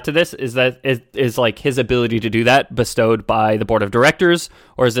maybe we'll get to this. Is like his ability to do that bestowed by the board of directors,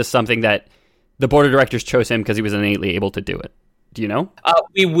 or is this something that the board of directors chose him because he was innately able to do it? Do you know?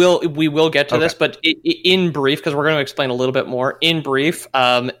 We will get to this, but in brief, because we're going to explain a little bit more. In brief,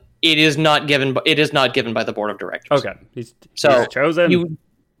 it is not given by the board of directors. Okay, he's chosen.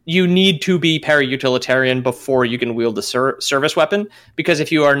 You need to be para-utilitarian before you can wield the service weapon, because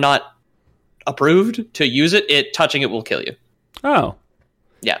if you are not approved to use it, touching it will kill you. Oh,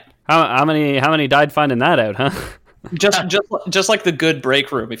 yeah. How many died finding that out, huh? just like the good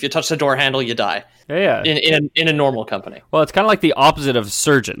break room. If you touch the door handle, you die. Yeah. In a normal company. Well, it's kind of like the opposite of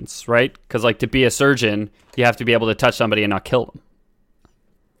surgeons, right? Because like to be a surgeon, you have to be able to touch somebody and not kill them.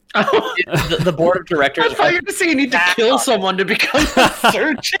 The board of directors. I thought you were going to say you need to kill someone to become a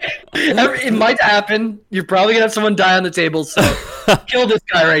surgeon. It might happen. You're probably going to have someone die on the table, so kill this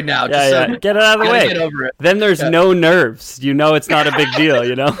guy right now. Get it out of the way. Get over it. Then there's no nerves. You know it's not a big deal,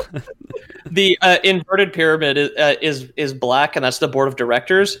 you know? The inverted pyramid is black, and that's the board of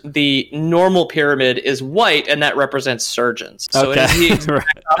directors. The normal pyramid is white, and that represents surgeons. So Okay. it is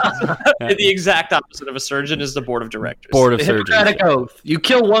the exact opposite of a surgeon is the board of directors. Board of The surgeons. Hippocratic Oath. You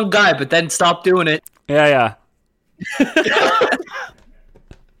kill one guy, but then stop doing it. Yeah.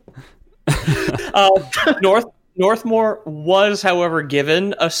 Northmore was, however,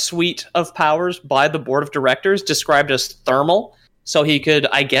 given a suite of powers by the board of directors described as thermal, so he could,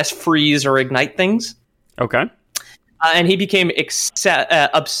 I guess, freeze or ignite things. Okay. And he became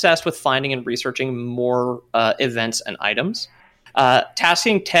obsessed with finding and researching more events and items,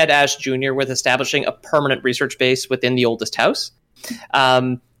 tasking Ted Ashe Jr. with establishing a permanent research base within the oldest house.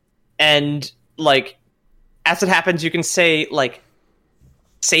 And, like, as it happens, you can say, like,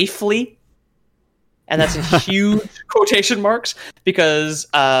 safely, and that's in huge quotation marks, because...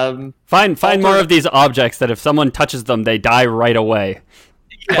 Find more of these objects that if someone touches them, they die right away.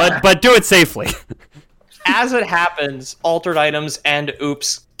 Yeah. But do it safely. As it happens, altered items and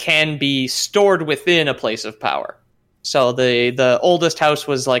oops can be stored within a place of power. So the oldest house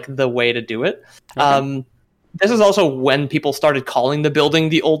was like the way to do it. Okay. This is also when people started calling the building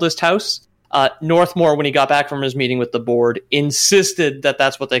the oldest house. Northmore, when he got back from his meeting with the board, insisted that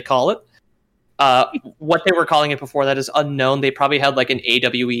that's what they call it. What they were calling it before that is unknown. They probably had like an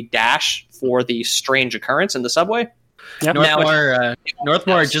AWE dash for the strange occurrence in the subway. Yep.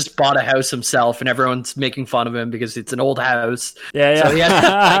 Northmore just bought a house himself, and everyone's making fun of him because it's an old house. Yeah. So he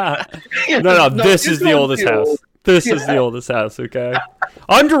had No, this is the oldest house. This is the oldest house, okay?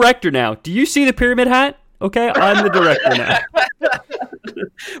 I'm director now. Do you see the pyramid hat? Okay, I'm the director now.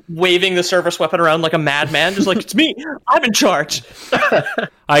 Waving the service weapon around like a madman, just like, it's me, I'm in charge.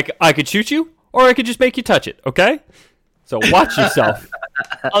 I could shoot you, or I could just make you touch it, okay? So watch yourself.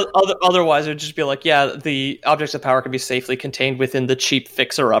 Otherwise, it would just be like, yeah, the objects of power can be safely contained within the cheap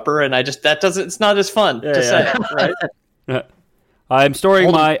fixer-upper, and it's not as fun to say, right? I'm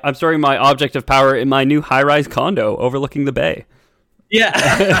storing my object of power in my new high-rise condo overlooking the bay.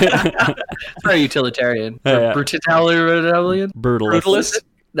 Yeah. Very utilitarian. Yeah. Brutalist? Brutalist?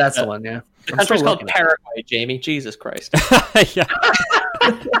 That's the one, yeah. The country's called Paraguay, Jamie. Jesus Christ. Yeah.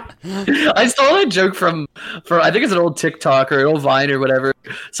 I stole that joke from I think it's an old TikTok or an old Vine or whatever.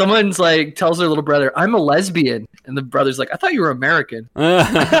 Someone's like tells their little brother, "I'm a lesbian," and the brother's like, "I thought you were American."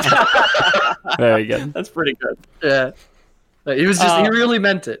 Very good. That's pretty good. Yeah, he was just he really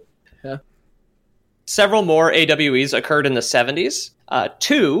meant it. Yeah. Several more AWEs occurred in the 70s.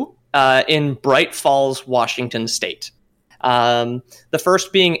 Two in Bright Falls, Washington State. The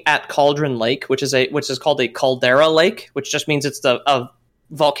first being at Cauldron Lake, which is called a caldera lake, which just means it's a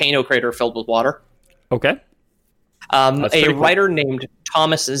volcano crater filled with water. Okay. A writer named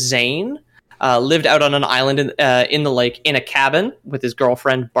Thomas Zane lived out on an island in the lake in a cabin with his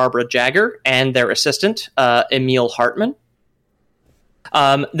girlfriend Barbara Jagger and their assistant Emil Hartman.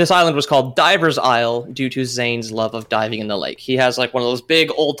 This island was called Diver's Isle due to Zane's love of diving in the lake. He has like one of those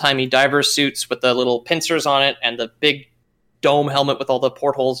big old-timey diver suits with the little pincers on it and the big dome helmet with all the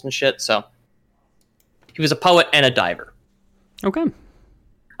portholes and shit. So he was a poet and a diver. Okay.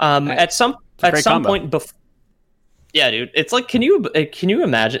 At some point before. Yeah, dude. It's like, can you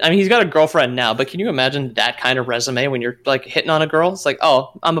imagine? I mean, he's got a girlfriend now, but can you imagine that kind of resume when you're like hitting on a girl? It's like,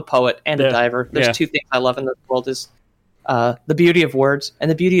 oh, I'm a poet and a diver. There's two things I love in this world is the beauty of words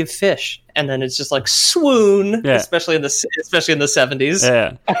and the beauty of fish. And then it's just like swoon, especially in the 70s.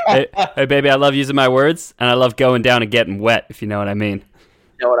 Yeah. Hey, baby, I love using my words, and I love going down and getting wet, if you know what I mean.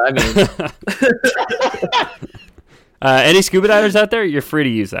 You know what I mean? Any scuba divers out there? You're free to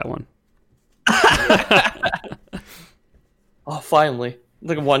use that one. Oh, finally.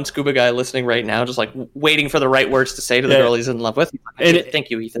 Like one scuba guy listening right now, just like waiting for the right words to say to the girl he's in love with.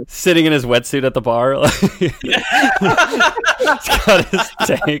 Thank you, Ethan. Sitting in his wetsuit at the bar. He's got his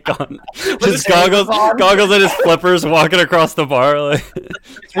tank on. Just goggles and his flippers walking across the bar.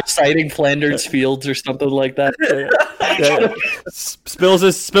 Reciting Flanders Fields or something like that.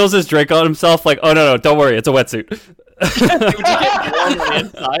 Spills his drink on himself like, oh no, don't worry, it's a wetsuit.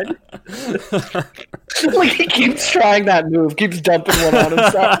 Like he keeps trying that move, keeps dumping one on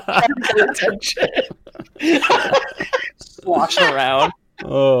himself, trying to get attention. Sloshing around,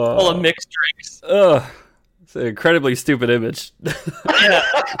 full of mixed drinks. It's an incredibly stupid image. Yeah.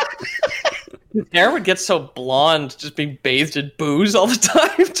 His hair would get so blonde, just being bathed in booze all the time,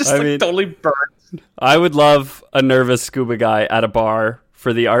 totally burnt. I would love a nervous scuba guy at a bar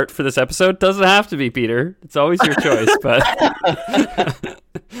for the art for this episode. Doesn't have to be, Peter. It's always your choice, but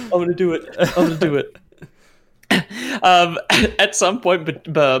I'm gonna do it. At some point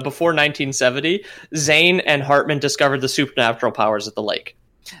before 1970, Zane and Hartman discovered the supernatural powers of the lake.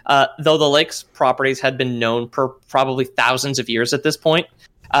 though the lake's properties had been known for probably thousands of years at this point,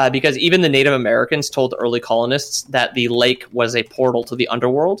 because even the Native Americans told early colonists that the lake was a portal to the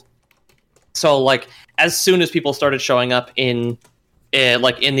underworld. So, like, as soon as people started showing up in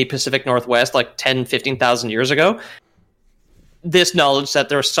the Pacific Northwest, like 10, 15,000 years ago, this knowledge that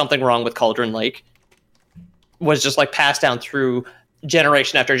there was something wrong with Cauldron Lake was just like passed down through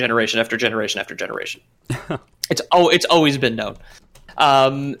generation after generation after generation after generation. It's always been known.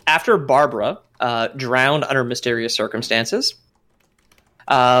 After Barbara drowned under mysterious circumstances,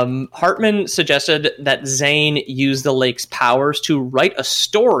 Hartman suggested that Zane use the lake's powers to write a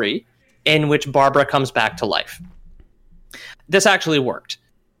story in which Barbara comes back to life. This actually worked.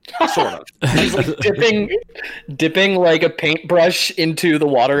 Sort of. He's like dipping like a paintbrush into the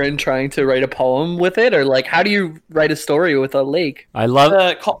water and trying to write a poem with it, or like, how do you write a story with a lake? I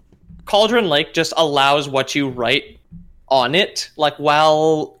love Cauldron Lake just allows what you write on it, like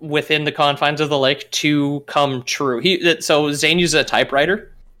while within the confines of the lake, to come true. So Zane uses a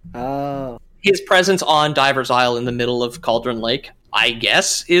typewriter. Oh. His presence on Diver's Isle in the middle of Cauldron Lake, I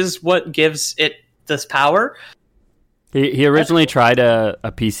guess, is what gives it this power. He originally tried a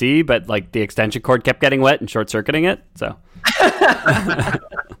PC, but like the extension cord kept getting wet and short-circuiting it, so...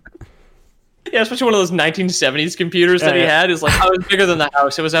 Yeah, especially one of those 1970s computers that he had. Is like, it was bigger than the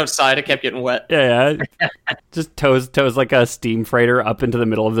house. It was outside. It kept getting wet. Yeah. Just tows like a steam freighter up into the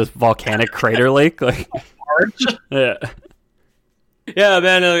middle of this volcanic crater lake. Like, yeah. Yeah,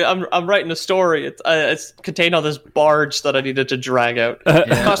 man, I'm writing a story. It's contained on this barge that I needed to drag out.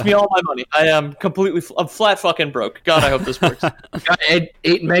 It cost me all my money. I am I'm flat fucking broke. God, I hope this works. Got 8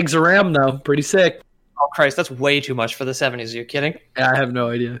 megs of RAM, though. Pretty sick. Oh, Christ, that's way too much for the 70s. Are you kidding? I have no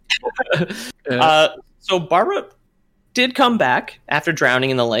idea. So Barbara did come back after drowning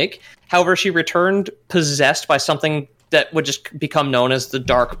in the lake. However, she returned possessed by something that would just become known as the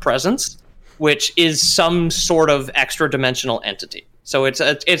Dark Presence, which is some sort of extra-dimensional entity. So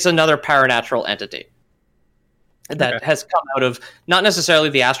it's another paranatural entity that has come out of not necessarily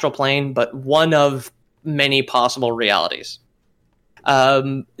the astral plane, but one of many possible realities.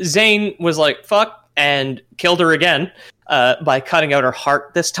 Zane was like, fuck, and killed her again by cutting out her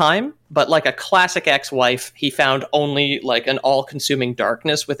heart this time. But like a classic ex-wife, he found only like an all-consuming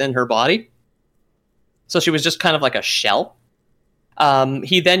darkness within her body. So she was just kind of like a shell.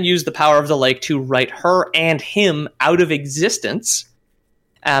 He then used the power of the lake to write her and him out of existence,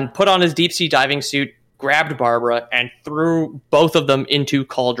 put on his deep-sea diving suit, grabbed Barbara, and threw both of them into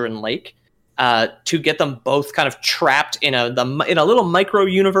Cauldron Lake to get them both kind of trapped in a little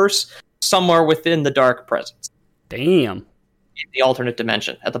micro-universe somewhere within the Dark Presence. Damn. In the alternate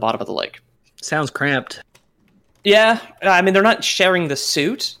dimension at the bottom of the lake. Sounds cramped. Yeah, I mean, they're not sharing the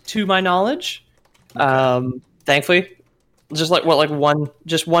suit, to my knowledge. Okay. Thankfully. Just like one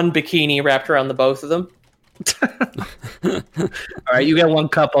bikini wrapped around the both of them. All right, you get one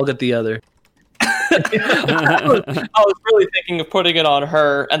cup, I'll get the other. I was really thinking of putting it on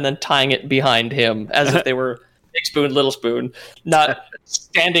her and then tying it behind him as if they were big spoon, little spoon, not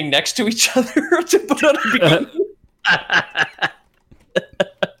standing next to each other to put on a bikini.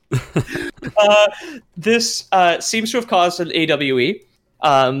 This seems to have caused an AWE.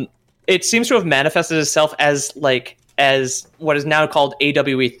 It seems to have manifested itself as what is now called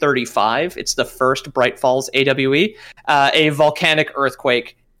AWE 35. It's the first Bright Falls AWE, a volcanic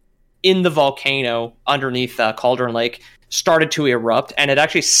earthquake in the volcano underneath Cauldron Lake started to erupt, and it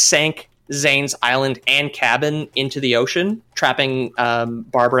actually sank Zane's island and cabin into the ocean, trapping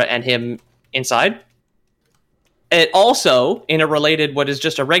Barbara and him inside. It also, in a related, what is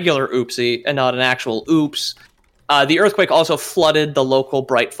just a regular oopsie and not an actual oops, the earthquake also flooded the local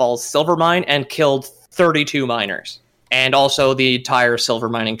Bright Falls silver mine and killed 32 miners, and also the entire silver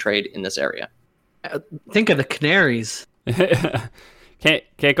mining trade in this area. Think of the Canaries. Can't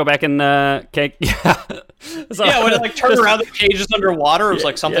go back in the cake. So, yeah, when it turned around, the cage is underwater. It was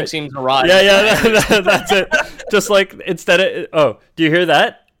like something seems awry. That's it. Just like instead of do you hear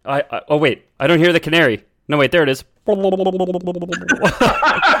that? Oh wait, I don't hear the canary. No wait, there it is. We're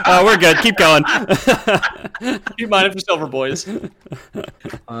good. Keep going. Keep mining for silver, boys.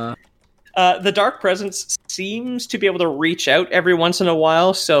 The Dark Presence seems to be able to reach out every once in a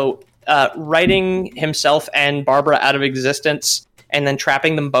while. So writing himself and Barbara out of existence and then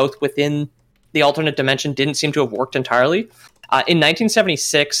trapping them both within the alternate dimension didn't seem to have worked entirely. In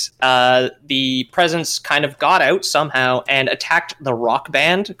 1976, the Presence kind of got out somehow and attacked the rock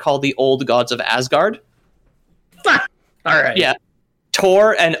band called the Old Gods of Asgard. All right. Yeah.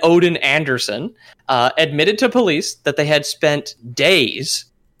 Tor and Odin Anderson admitted to police that they had spent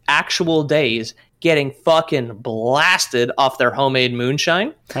actual days, getting fucking blasted off their homemade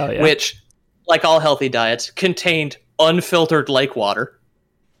moonshine, Hell yeah. which, like all healthy diets, contained unfiltered lake water.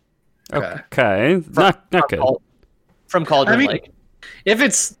 Okay. Not good. From Cauldron I mean, Lake. If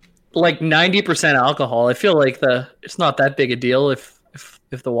it's like 90% alcohol, I feel like it's not that big a deal if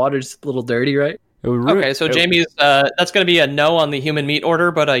the water's a little dirty, right? Okay, so Jamie's that's going to be a no on the human meat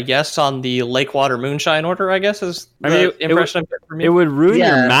order, but a yes on the lake water moonshine order, I guess, is the impression I'm getting from you. It would ruin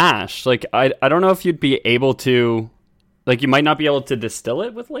Yeah. your mash. Like I don't know if you'd be able to, like you might not be able to distill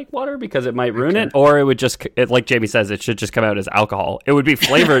it with lake water because it might ruin it, or it would just, like Jamie says, it should just come out as alcohol. It would be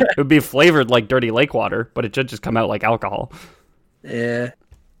flavored. It would be flavored like dirty lake water, but it should just come out like alcohol. Yeah.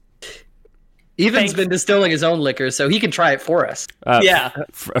 Ethan's been distilling his own liquor, so he can try it for us. Yeah.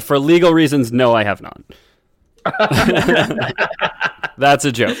 For legal reasons, no, I have not. That's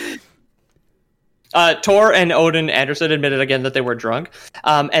a joke. Tor and Odin Anderson admitted again that they were drunk.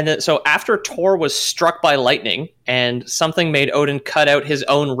 So after Tor was struck by lightning and something made Odin cut out his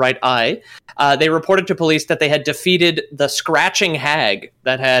own right eye, they reported to police that they had defeated the scratching hag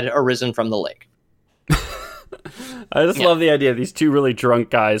that had arisen from the lake. I just love the idea of these two really drunk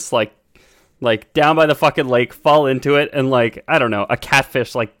guys, like down by the fucking lake, fall into it, and like, I don't know, a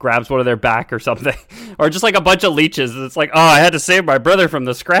catfish like grabs one of their back or something. Or just like a bunch of leeches. It's like, oh, I had to save my brother from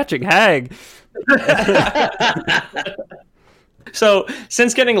the scratching hag. So,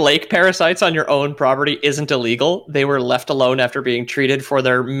 since getting lake parasites on your own property isn't illegal, they were left alone after being treated for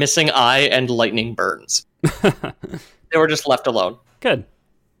their missing eye and lightning burns. They were just left alone. Good.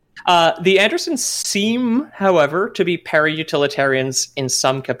 The Andersons seem, however, to be para-utilitarians in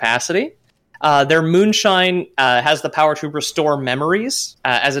some capacity. Their moonshine has the power to restore memories,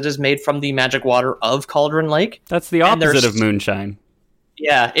 as it is made from the magic water of Cauldron Lake. That's the opposite of moonshine.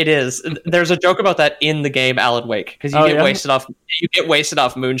 Yeah, it is. There's a joke about that in the game Alan Wake, because you get wasted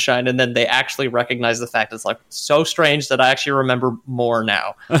off moonshine, and then they actually recognize the fact it's like so strange that I actually remember more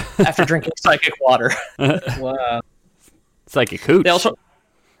now after drinking psychic water. Wow. Psychic hooch.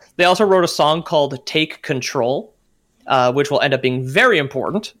 They also wrote a song called "Take Control," which will end up being very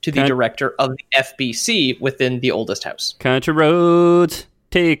important to the director of the FBC within the oldest house. Country roads,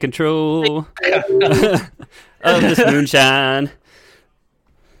 take control of this moonshine.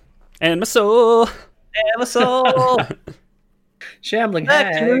 And my soul. Shambling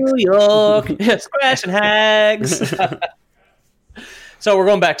Back to hags. New York. Scratching hags. So we're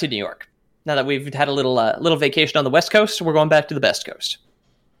going back to New York. Now that we've had a little vacation on the West Coast, we're going back to the Best Coast.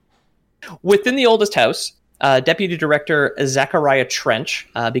 Within the oldest house, Deputy Director Zachariah Trench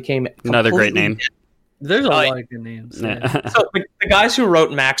became Another great name. There's a lot of good names. Yeah. So the guys who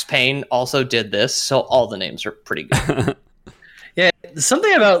wrote Max Payne also did this, so all the names are pretty good. Yeah,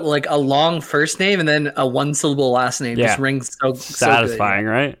 something about like a long first name and then a one-syllable last name just rings so satisfying, good.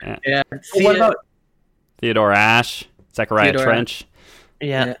 Right? Yeah. What about Theodore Ash, Zachariah Trench?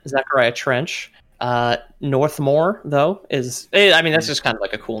 Yeah, Zachariah Trench. Northmore, though, that's just kind of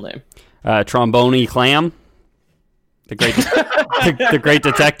like a cool name. Trombone Clam, the great, the great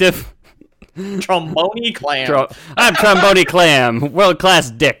detective. Trombone Clam. I'm Trombone Clam, world class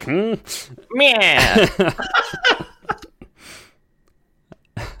dick. Man.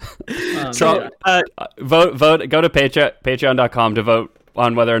 Vote. Go to patreon.com to vote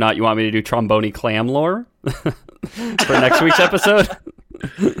on whether or not you want me to do Trombone Clam lore for next week's episode.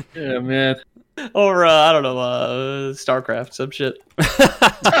 Yeah, man. Or, I don't know, StarCraft, some shit.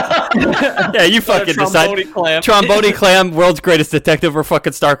 Yeah, you fucking decide. Clam. Trombone Clam, world's greatest detective, or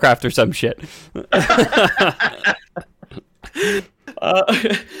fucking StarCraft or some shit.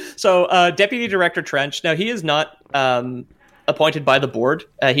 So, Deputy Director Trench, now he is not appointed by the board.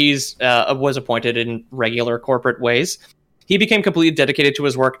 He's was appointed in regular corporate ways. He became completely dedicated to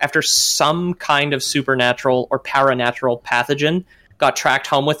his work after some kind of supernatural or paranatural pathogen got tracked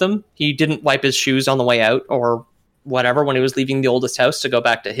home with him. He didn't wipe his shoes on the way out or whatever when he was leaving the oldest house to go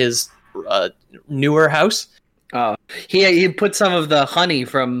back to his newer house. He put some of the honey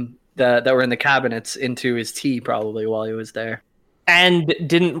from that were in the cabinets into his tea probably while he was there. And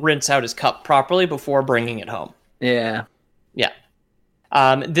didn't rinse out his cup properly before bringing it home. Yeah. Yeah.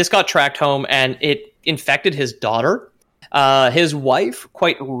 This got tracked home and it infected his daughter. His wife,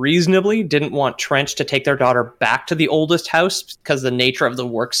 quite reasonably, didn't want Trench to take their daughter back to the oldest house because the nature of the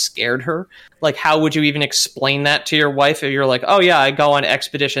work scared her. Like, how would you even explain that to your wife if you're like, oh yeah, I go on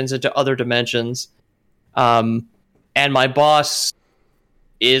expeditions into other dimensions, and my boss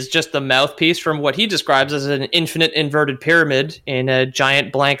is just the mouthpiece from what he describes as an infinite inverted pyramid in a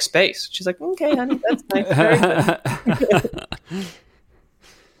giant blank space. She's like, okay, honey, that's nice. Very good.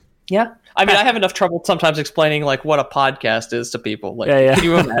 Yeah. I mean, I have enough trouble sometimes explaining like what a podcast is to people. Like, Yeah. Can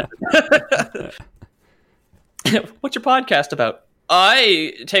you imagine? What's your podcast about?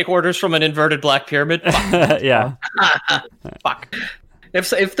 I take orders from an inverted black pyramid. Fuck. Yeah. Fuck.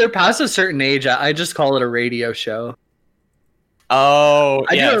 If they're past a certain age, I just call it a radio show. Oh,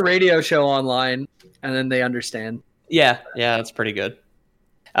 I yeah. do a radio show online, and then they understand. Yeah, that's pretty good.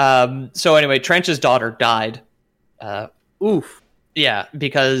 So anyway, Trench's daughter died. Oof. Yeah,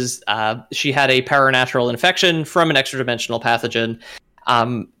 because she had a paranatural infection from an extra-dimensional pathogen,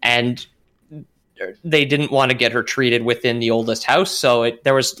 and they didn't want to get her treated within the oldest house, so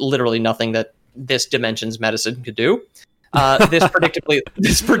there was literally nothing that this dimension's medicine could do. This predictably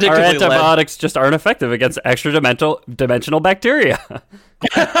Our antibiotics just aren't effective against extra-dimensional bacteria.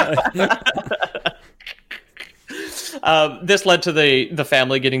 This led to the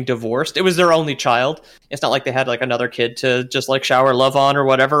family getting divorced. It was their only child. It's not like they had like another kid to just like shower love on or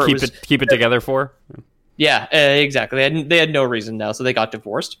whatever. Keep it together for. Yeah, exactly. They had no reason now, so they got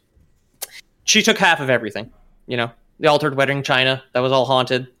divorced. She took half of everything. You know, the altered wedding china that was all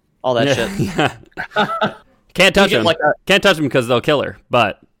haunted, all that shit. Yeah. Can't touch them. Can't touch them because they'll kill her.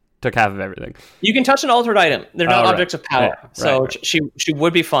 But took half of everything. You can touch an altered item. They're not objects of power. Yeah, so she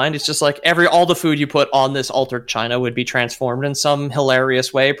would be fine. It's just like all the food you put on this altered china would be transformed in some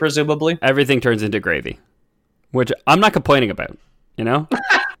hilarious way, presumably. Everything turns into gravy, which I'm not complaining about, you know?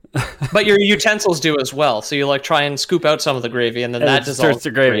 But your utensils do as well. So you like try and scoop out some of the gravy and then that dissolves turns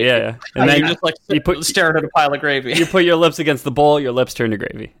to gravy. Yeah. And then you just like stare at a pile of gravy. You put your lips against the bowl, your lips turn to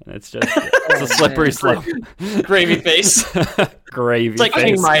gravy. It's just it's a slippery slope. Gravy face. Gravy it's like face.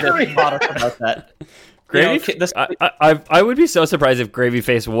 King Midas taught us about that. Gravy. I would be so surprised if Gravy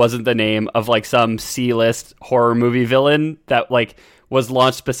Face wasn't the name of like some C-list horror movie villain that like was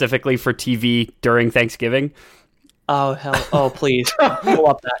launched specifically for TV during Thanksgiving. Oh, hell. Oh, please. Pull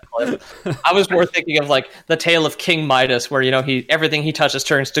up that clip. I was more thinking of like the tale of King Midas, where, you know, everything he touches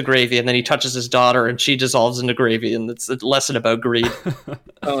turns to gravy, and then he touches his daughter and she dissolves into gravy, and it's a lesson about greed.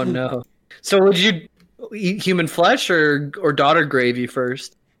 Oh, no. So would you eat human flesh or daughter gravy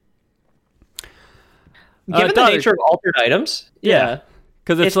first? Given the nature of altered items, yeah.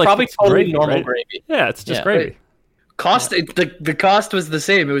 Because it's like, probably totally gravy, normal right? gravy. Yeah, it's just gravy. The cost was the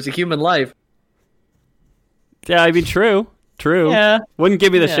same. It was a human life. Yeah, I mean, true. Yeah. Wouldn't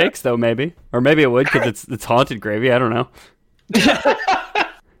give me the shakes though, maybe, or maybe it would because it's haunted gravy. I don't know.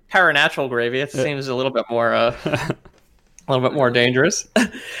 Paranatural gravy. It seems a little bit more dangerous.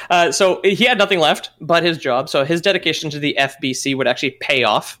 So he had nothing left but his job. So his dedication to the FBC would actually pay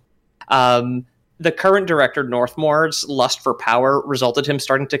off. The current director, Northmore's lust for power resulted him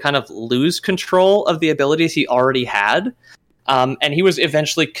starting to kind of lose control of the abilities he already had. And he was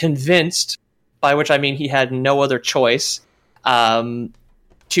eventually convinced, by which I mean he had no other choice,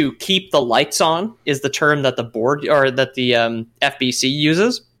 to keep the lights on is the term that the board or that the FBC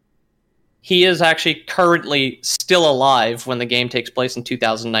uses. He is actually currently still alive when the game takes place in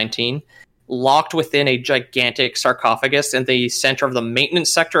 2019, locked within a gigantic sarcophagus in the center of the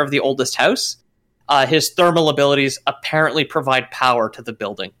maintenance sector of the oldest house. His thermal abilities apparently provide power to the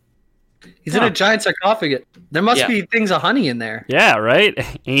building. He's in a giant sarcophagus. There must be things of honey in there. Yeah, right?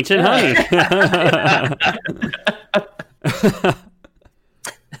 Ancient honey.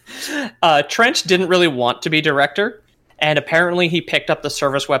 Trench didn't really want to be director, and apparently he picked up the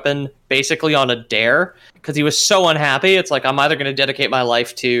service weapon basically on a dare because he was so unhappy. It's like, I'm either going to dedicate my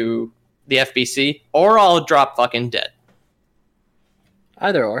life to the FBC or I'll drop fucking dead.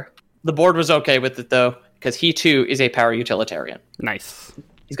 Either or. The board was okay with it, though, because he, too, is a power utilitarian. Nice.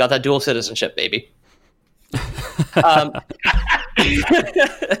 He's got that dual citizenship, baby.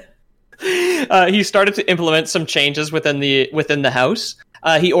 He started to implement some changes within the house.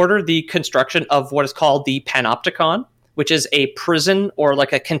 He ordered the construction of what is called the Panopticon, which is a prison or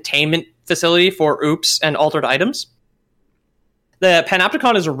like a containment facility for oops and altered items. The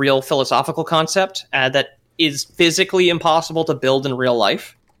Panopticon is a real philosophical concept that is physically impossible to build in real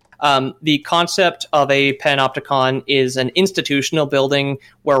life. The concept of a Panopticon is an institutional building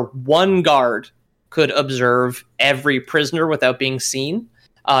where one guard could observe every prisoner without being seen.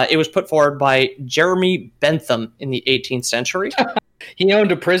 It was put forward by Jeremy Bentham in the 18th century. He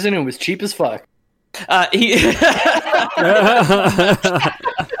owned a prison and was cheap as fuck. I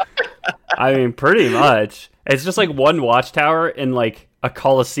mean, pretty much. It's just like one watchtower in like a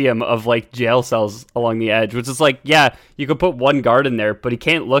coliseum of like jail cells along the edge, which is like, yeah, you could put one guard in there, but he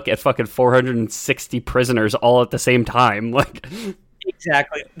can't look at fucking 460 prisoners all at the same time. Like,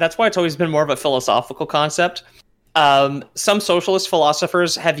 exactly. That's why it's always been more of a philosophical concept. Some socialist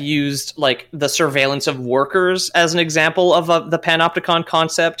philosophers have used like the surveillance of workers as an example of the Panopticon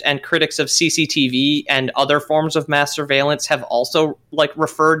concept, and critics of CCTV and other forms of mass surveillance have also like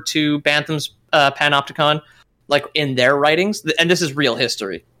referred to Bantham's Panopticon. like in their writings, and this is real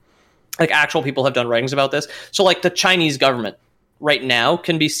history. Like actual people have done writings about this. So like the Chinese government right now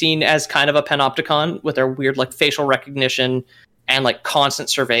can be seen as kind of a panopticon with their weird like facial recognition and like constant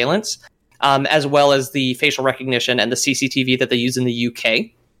surveillance, as well as the facial recognition and the CCTV that they use in the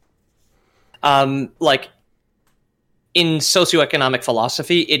UK. Like in socioeconomic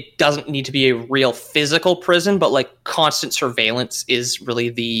philosophy, it doesn't need to be a real physical prison, but like constant surveillance is really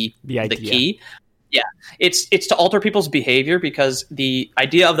the key. Yeah, it's to alter people's behavior, because the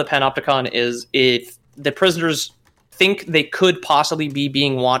idea of the panopticon is if the prisoners think they could possibly be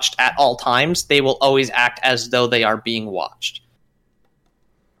being watched at all times, they will always act as though they are being watched.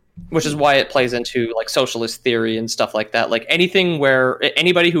 Which is why it plays into like socialist theory and stuff like that. Like anything where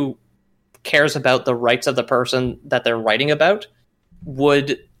anybody who cares about the rights of the person that they're writing about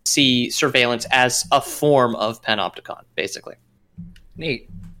would see surveillance as a form of panopticon, basically. Neat.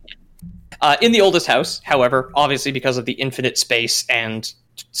 In the oldest house, however, obviously because of the infinite space and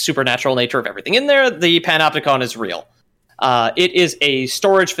supernatural nature of everything in there, the panopticon is real. It is a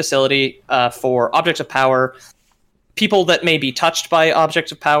storage facility for objects of power, people that may be touched by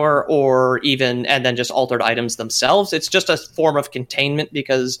objects of power, or even, and then just altered items themselves. It's just a form of containment,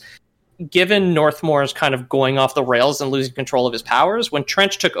 because given Northmore's kind of going off the rails and losing control of his powers, when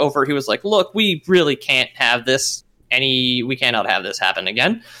Trench took over, he was like, look, we really can't have this we cannot have this happen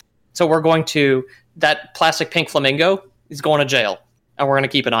again. So we're going to, that plastic pink flamingo is going to jail, and we're going to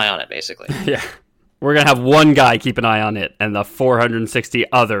keep an eye on it, basically. Yeah. We're going to have one guy keep an eye on it, and the 460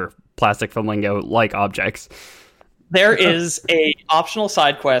 other plastic flamingo-like objects. There is a optional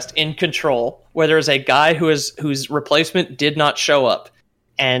side quest in Control where there's a guy whose replacement did not show up,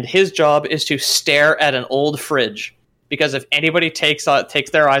 and his job is to stare at an old fridge, because if anybody takes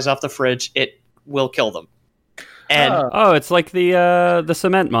their eyes off the fridge, it will kill them. And it's like the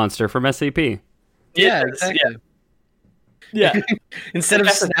cement monster from SCP. Yeah, exactly. Yeah. Instead of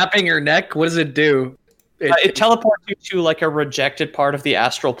snapping your neck, what does it do? It teleports you to like a rejected part of the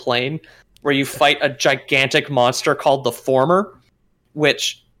astral plane where you fight a gigantic monster called the Former,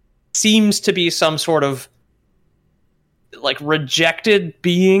 which seems to be some sort of like rejected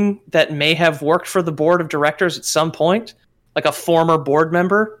being that may have worked for the board of directors at some point, like a former board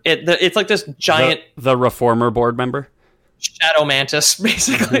member. It's like this giant the reformer board member, shadow mantis,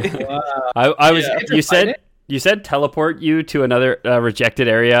 basically. Wow. I was you said teleport you to another rejected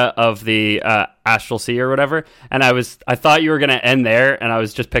area of the astral sea or whatever, and I thought you were gonna end there, and I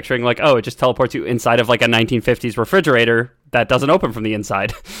was just picturing like, oh, it just teleports you inside of like a 1950s refrigerator that doesn't open from the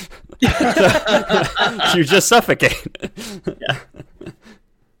inside. You just suffocate. Yeah.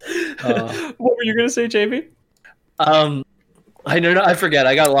 What were you gonna say, JB? I don't know. I forget.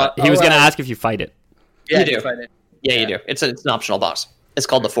 I got a lot. He was gonna ask if you fight it. Yeah, you do. Fight it. Yeah, you do. It's an optional boss. It's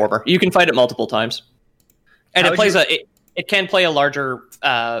called the Former. You can fight it multiple times, and it can play a larger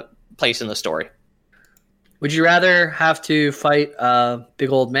place in the story. Would you rather have to fight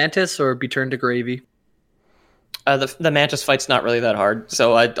big old mantis or be turned to gravy? The mantis fight's not really that hard,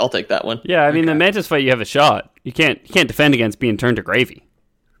 so I'll take that one. Yeah, I mean the mantis fight, you have a shot. You can't defend against being turned to gravy.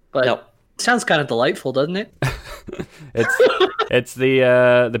 But no. It sounds kind of delightful, doesn't it? It's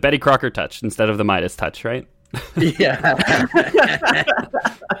the Betty Crocker touch instead of the Midas touch, right? Yeah.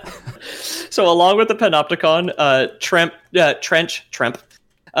 So along with the Panopticon, Trench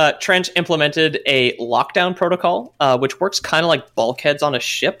implemented a lockdown protocol, which works kind of like bulkheads on a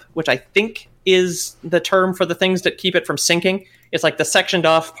ship, which I think is the term for the things that keep it from sinking. It's like the sectioned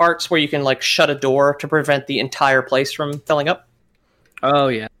off parts where you can like shut a door to prevent the entire place from filling up. Oh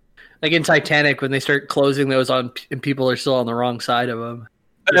yeah. Like in Titanic, when they start closing those on, and people are still on the wrong side of them.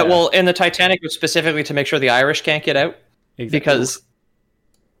 Yeah. Well, in the Titanic, was specifically to make sure the Irish can't get out, because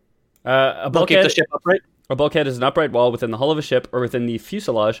a they'll keep the ship upright. A bulkhead is an upright wall within the hull of a ship or within the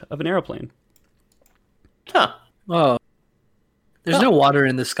fuselage of an aeroplane. Huh. Oh. There's no water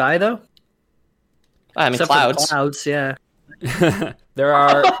in the sky, though. I mean, Except clouds. for clouds, yeah.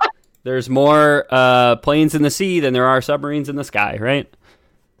 There's more planes in the sea than there are submarines in the sky, right?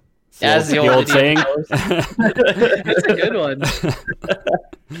 As the old saying. That's a good one.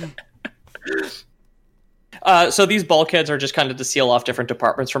 So these bulkheads are just kind of to seal off different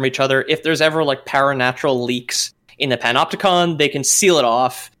departments from each other. If there's ever like paranatural leaks in the Panopticon, they can seal it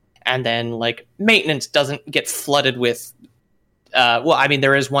off, and then like maintenance doesn't get flooded with. Well, I mean,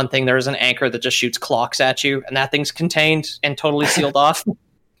 there is one thing. There is an anchor that just shoots clocks at you, and that thing's contained and totally sealed off.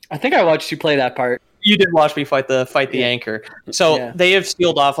 I think I watched you play that part. You did watch me fight the anchor. So they have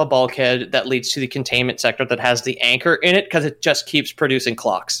sealed off a bulkhead that leads to the containment sector that has the anchor in it, because it just keeps producing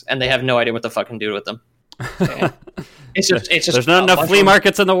clocks, and they have no idea what to fucking do with them. It's just there's not enough flea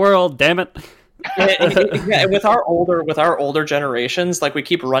markets in the world. Damn it! Yeah, with our older generations, like we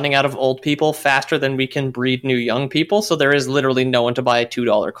keep running out of old people faster than we can breed new young people. So there is literally no one to buy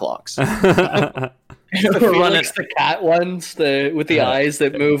 $2 clocks. Felix, the cat ones, with the eyes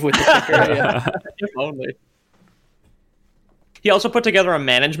that move with the ticker. Yeah. If only. He also put together a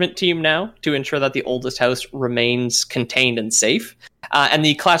management team now to ensure that the oldest house remains contained and safe. And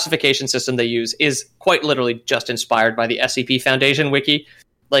the classification system they use is quite literally just inspired by the SCP Foundation wiki.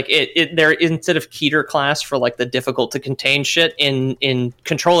 Like they're instead of Keter class for like the difficult to contain shit in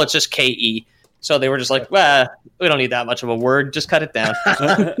Control, it's just KE. So they were just like, well, we don't need that much of a word. Just cut it down.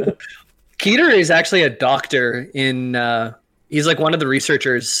 Keter is actually a doctor he's like one of the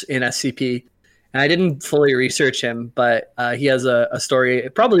researchers in SCP. And I didn't fully research him, but he has a story,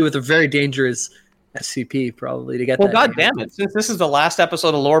 probably with a very dangerous SCP, probably to get. Well, God damn it! Since this is the last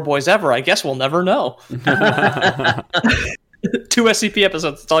episode of Lore Boys ever, I guess we'll never know. 2 SCP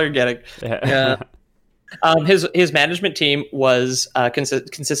episodes. That's all you're getting. Yeah. His management team was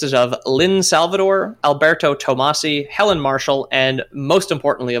consisted of Lynn Salvador, Alberto Tomasi, Helen Marshall, and most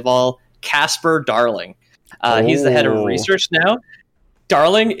importantly of all, Casper Darling. He's the head of research now.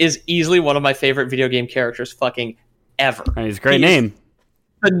 Darling is easily one of my favorite video game characters fucking ever. He's a great name.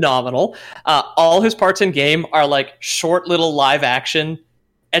 Phenomenal. All his parts in game are like short little live action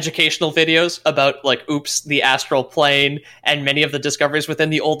educational videos about like the astral plane and many of the discoveries within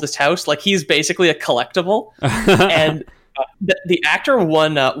the oldest house. Like he's basically a collectible. And the actor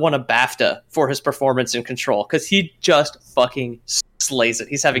won a BAFTA for his performance in Control because he just fucking slays it.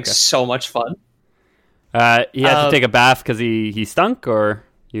 He's having so much fun. He had to take a bath because he stunk, or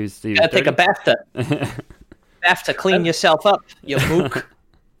he was take a BAFTA. BAFTA, clean yourself up, you mook.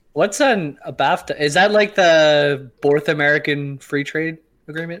 What's a BAFTA? Is that like the Fourth American Free Trade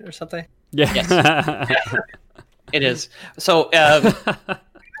Agreement or something? Yeah. Yes. Yeah. It is. So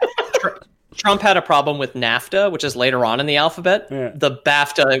Trump had a problem with NAFTA, which is later on in the alphabet. Yeah. The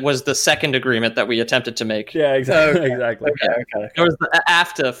BAFTA was the second agreement that we attempted to make. Yeah, exactly. Exactly. Okay. There was the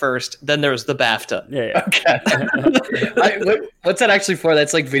AFTA first, then there was the BAFTA. Yeah. Okay. What's that actually for?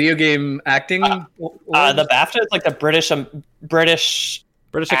 That's like video game acting? The BAFTA is like the British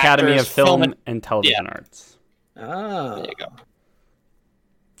Academy of Film and Television Arts. Oh. There you go.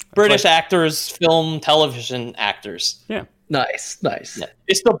 British actors, film, television actors. Yeah. Nice. Yeah.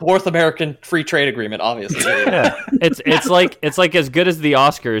 It's the Fourth American Free Trade Agreement, obviously. Yeah. It's like as good as the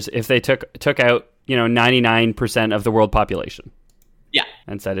Oscars if they took out 99% of the world population. Yeah.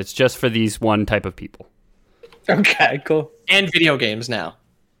 And said it's just for these one type of people. Okay, cool. And video games now.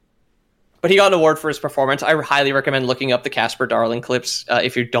 But he got an award for his performance. I highly recommend looking up the Casper Darling clips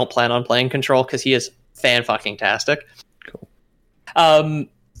if you don't plan on playing Control, because he is fan-fucking-tastic. Cool.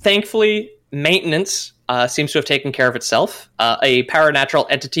 Thankfully, maintenance seems to have taken care of itself. A paranatural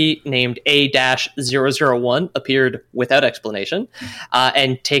entity named A-001 appeared without explanation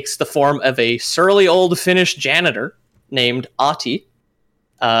and takes the form of a surly old Finnish janitor named Ahti.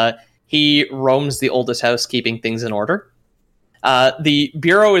 He roams the oldest house, keeping things in order. The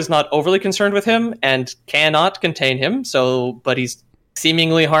Bureau is not overly concerned with him and cannot contain him, but he's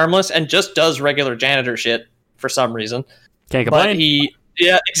seemingly harmless and just does regular janitor shit for some reason. Can't complain. But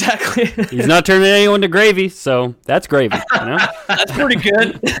yeah, exactly. He's not turning anyone to gravy, so that's gravy. That's pretty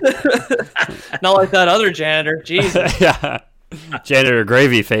good. Not like that other janitor. Jesus. Yeah. Janitor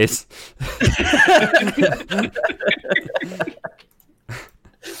gravy face.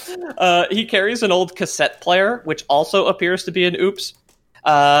 He carries an old cassette player, which also appears to be an oops.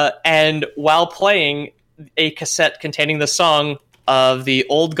 And while playing a cassette containing the song of the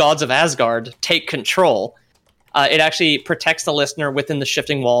Old Gods of Asgard, Take Control, it actually protects the listener within the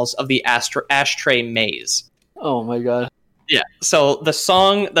shifting walls of the ashtray maze. Oh my god. Yeah. So the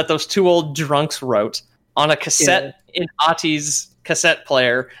song that those two old drunks wrote on a cassette in Ahti's cassette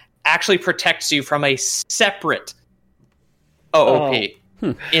player actually protects you from a separate OOP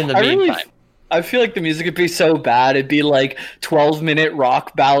in the meantime. I feel like the music would be so bad. It'd be like 12-minute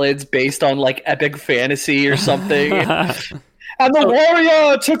rock ballads based on like epic fantasy or something. And the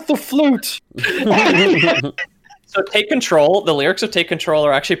warrior took the flute. So Take Control, the lyrics of Take Control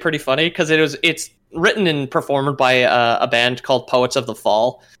are actually pretty funny because it's written and performed by a band called Poets of the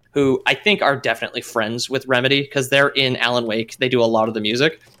Fall, who I think are definitely friends with Remedy because they're in Alan Wake. They do a lot of the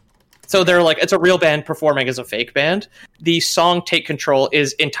music. So they're like, it's a real band performing as a fake band. The song Take Control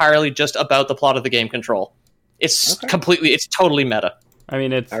is entirely just about the plot of the game Control. It's it's totally meta. I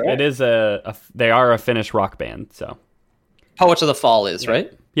mean, it is they are a Finnish rock band, so. Poets of the Fall is,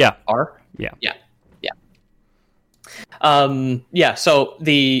 right? Yeah. Yeah. So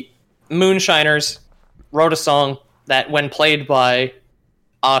the Moonshiners wrote a song that, when played by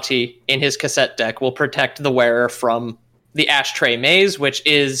Ahti in his cassette deck will protect the wearer from the ashtray maze, which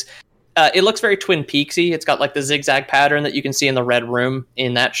is it looks very Twin Peaksy. It's got like the zigzag pattern that you can see in the Red Room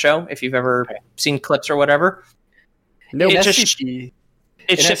in that show, if you've ever seen clips or whatever. No, it SCP,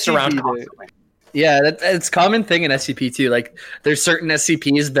 shifts SCP, around constantly. Yeah, it's a common thing in SCP too. Like, there's certain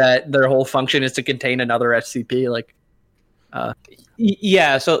SCPs that their whole function is to contain another SCP. Like,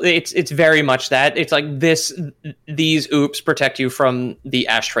 yeah, so it's very much that. It's like these oops protect you from the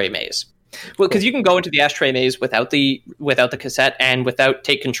ashtray maze. Well, because you can go into the ashtray maze without the cassette and without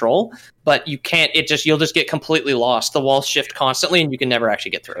take control, but you can't. You'll just get completely lost. The walls shift constantly, and you can never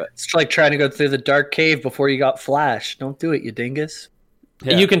actually get through it. It's like trying to go through the dark cave before you got Flash. Don't do it, you dingus.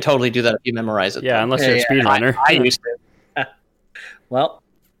 Yeah. You can totally do that if you memorize it. Yeah, unless you're a speedrunner. I used to. Well,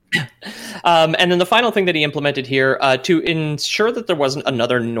 and then the final thing that he implemented here, to ensure that there wasn't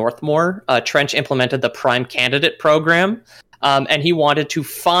another Northmore, Trench implemented the Prime Candidate program, and he wanted to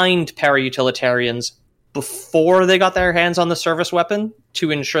find para-utilitarians before they got their hands on the service weapon to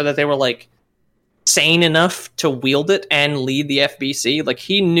ensure that they were like sane enough to wield it and lead the FBC. Like,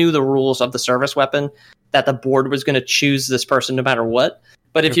 he knew the rules of the service weapon, that the board was going to choose this person no matter what.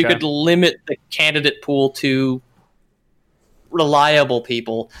 But if you could limit the candidate pool to reliable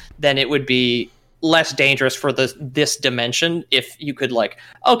people, then it would be less dangerous for this dimension. If you could, like,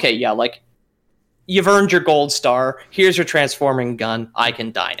 okay, yeah, like, you've earned your gold star, here's your transforming gun, I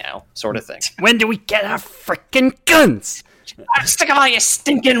can die now, sort of thing. When do we get our frickin' guns? I'm sick of all your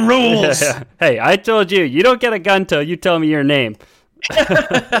stinking rules. Hey, I told you, you don't get a gun till you tell me your name.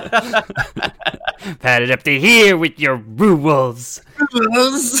 Pat it up to here with your rules.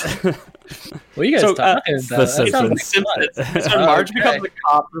 what are you guys talking about? The Simpsons. So Marge becomes a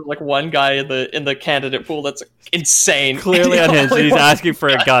cop. There's like one guy in the candidate pool that's insane. Clearly unhinged. He's asking for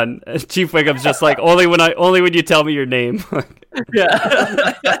a gun. Chief Wiggum's just like, only when you tell me your name.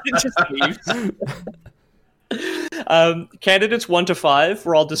 Yeah. It just leaves. Candidates 1 to 5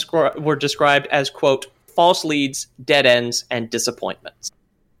 were all described as, quote, false leads, dead ends, and disappointments.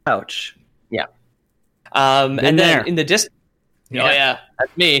 Ouch. Yeah. And then there. in the distance, oh yeah,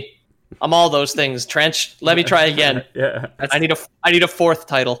 that's me. I'm all those things. Trench. Let me try again. Yeah. I need a fourth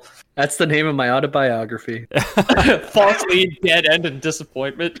title. That's the name of my autobiography. False lead, dead end, and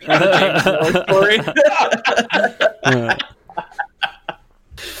disappointment. James Moore story.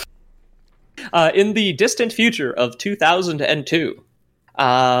 In the distant future of 2002,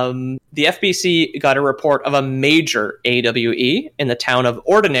 the FBC got a report of a major AWE in the town of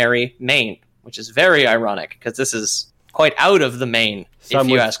Ordinary, Maine, which is very ironic because this is quite out of the Maine, if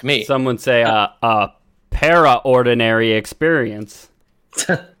you ask me. Some would say a para-ordinary experience.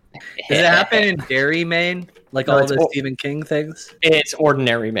 Does it happen in Derry, Maine? Like all the Stephen King things? It's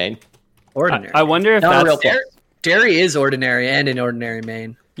Ordinary, Maine. Ordinary. I wonder if Not that's... real Derry is ordinary and in Ordinary,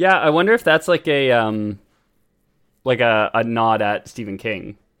 Maine. Yeah, I wonder if that's like a nod at Stephen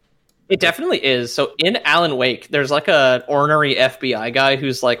King. It definitely is. So in Alan Wake, there's like a ornery FBI guy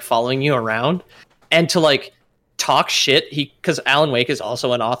who's like following you around, and to like talk shit, because Alan Wake is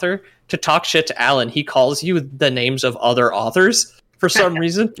also an author, to talk shit to Alan, he calls you the names of other authors for some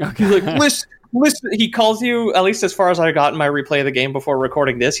reason. He's like, listen, he calls you, at least as far as I got in my replay of the game before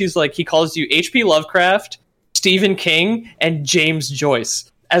recording this, he calls you H.P. Lovecraft, Stephen King, and James Joyce,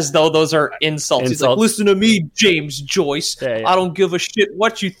 as though those are insults. He's like, listen to me, James Joyce. Yeah. I don't give a shit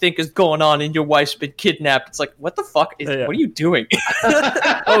what you think is going on, and your wife's been kidnapped. It's like, what the fuck? What are you doing?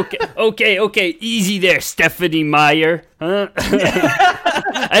 Okay. Easy there, Stephanie Meyer. Huh?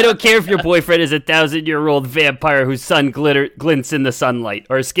 I don't care if your boyfriend is a 1,000-year-old vampire whose sun glints in the sunlight,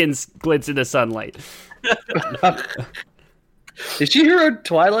 or skin glints in the sunlight. Did she hear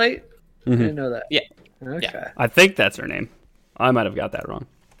Twilight? Mm-hmm. I didn't know that. Yeah. Okay. Yeah. I think that's her name. I might have got that wrong.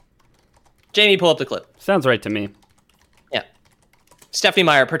 Jamie, pull up the clip. Sounds right to me. Yeah. Stephanie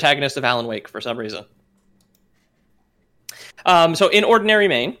Meyer, protagonist of Alan Wake, for some reason. So in Ordinary,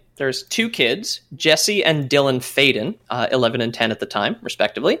 Maine, there's two kids, Jesse and Dylan Faden, 11 and 10 at the time,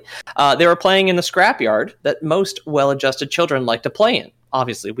 respectively. They were playing in the scrapyard that most well-adjusted children like to play in.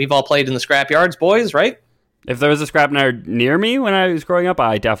 Obviously, we've all played in the scrapyards, boys, right? If there was a scrapyard near me when I was growing up,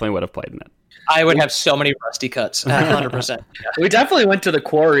 I definitely would have played in it. I would have so many rusty cuts, 100%. We definitely went to the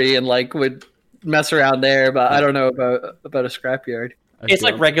quarry and like would mess around there, but I don't know about a scrapyard. It's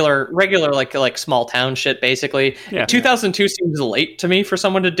like regular like small town shit, basically. Yeah. 2002 seems late to me for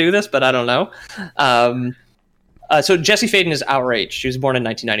someone to do this, but I don't know. So Jesse Faden is our age. She was born in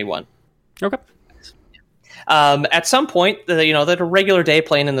 1991. Okay. At some point, they had a regular day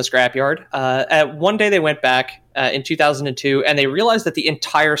playing in the scrapyard. At one day, they went back in 2002, and they realized that the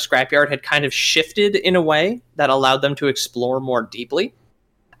entire scrapyard had kind of shifted in a way that allowed them to explore more deeply.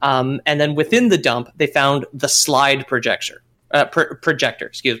 And then within the dump, they found the slide projector.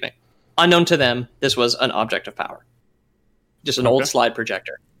 Excuse me. Unknown to them, this was an object of power. Just an old slide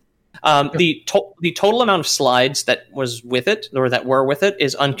projector. The total amount of slides that was with it, or that were with it,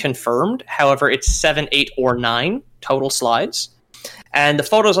 is unconfirmed. However, it's 7, 8, or 9 total slides. And the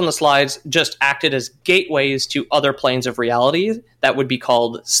photos on the slides just acted as gateways to other planes of reality that would be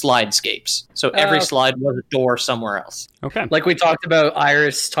called slidescapes. So every slide was a door somewhere else. Okay. Like we talked about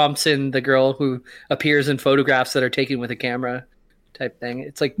Iris Thompson, the girl who appears in photographs that are taken with a camera type thing.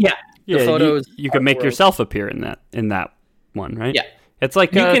 It's like the photos. You can make yourself appear in that one, right? Yeah. It's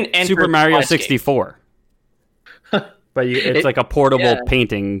like Super Mario 64. But it's like a portable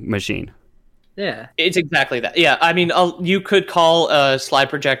painting machine. Yeah. It's exactly that. Yeah, I mean, you could call a slide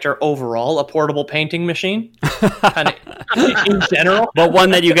projector overall a portable painting machine, kind of in general. But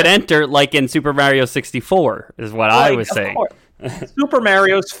one that you could enter, like in Super Mario 64, is what I was saying. Super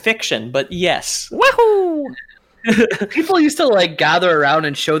Mario's fiction, but yes. Woohoo! People used to like gather around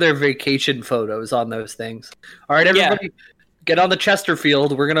and show their vacation photos on those things. All right, everybody, get on the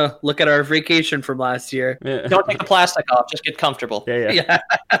Chesterfield. We're going to look at our vacation from last year. Yeah. Don't take the plastic off. Just get comfortable. Yeah.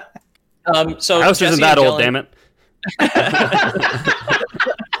 So the house Jesse isn't that and old, damn it.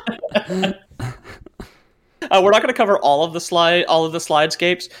 We're not going to cover all of the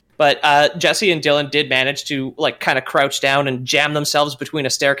slidescapes, but Jesse and Dylan did manage to like kind of crouch down and jam themselves between a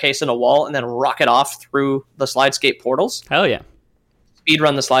staircase and a wall, and then rocket off through the slidescape portals. Hell yeah!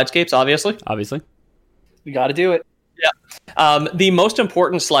 Speedrun the slidescapes, obviously. We got to do it. Yeah. The most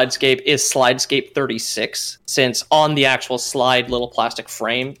important slidescape is Slidescape 36, since on the actual slide little plastic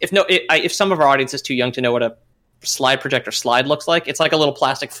frame, if some of our audience is too young to know what a slide projector slide looks like, it's like a little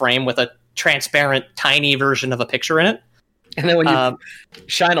plastic frame with a transparent, tiny version of a picture in it. And then when you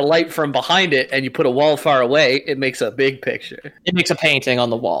shine a light from behind it and you put a wall far away, it makes a big picture. It makes a painting on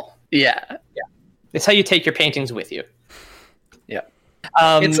the wall. Yeah. It's how you take your paintings with you. Yeah.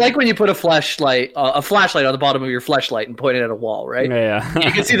 It's like when you put a flashlight on the bottom of your flashlight and point it at a wall, right? Yeah.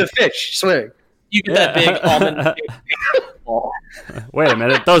 You can see the fish swimming. You get that big almond wall. Wait a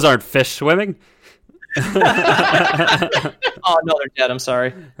minute, those aren't fish swimming. Oh no, they're dead. I'm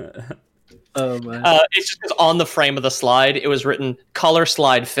sorry. Oh man. It's just because on the frame of the slide, it was written "color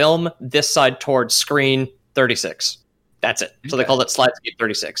slide film." This side towards screen 36. That's it. So they called it Slidescape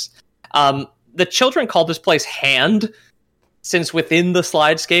 36. The children called this place Hand, since within the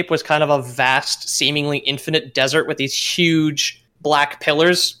slidescape was kind of a vast, seemingly infinite desert with these huge black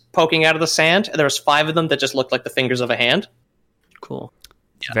pillars poking out of the sand. And there was 5 of them that just looked like the fingers of a hand. Cool.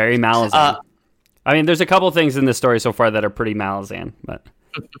 Yeah. Very Malazan. I mean, there's a couple things in this story so far that are pretty Malazan, but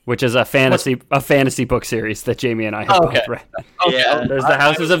which is a fantasy book series that Jamie and I have both read. Yeah, there's the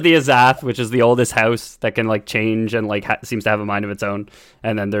Houses of the Azath, which is the oldest house that can like change and like seems to have a mind of its own.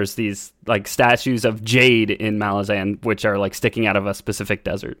 And then there's these like statues of jade in Malazan, which are like sticking out of a specific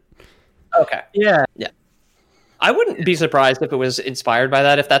desert. Okay. Yeah. I wouldn't be surprised if it was inspired by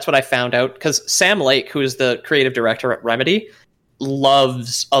that, if that's what I found out, because Sam Lake, who is the creative director at Remedy,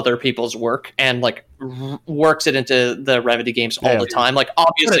 loves other people's work and like works it into the Remedy games all the time. Like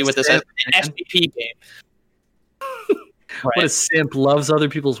obviously with this SCP game. Right. What a simp, loves other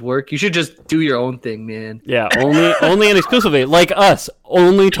people's work. You should just do your own thing, man. Yeah, only and exclusively, like us,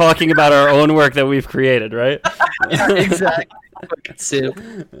 only talking about our own work that we've created, right? Exactly. Simp.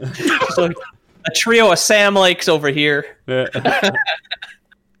 So, a trio of Sam Lakes over here.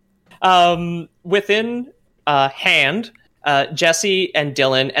 Within Hand, Jesse and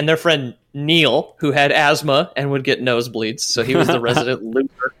Dylan and their friend Neil, who had asthma and would get nosebleeds, so he was the resident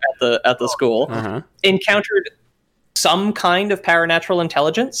loser at the school, encountered some kind of paranatural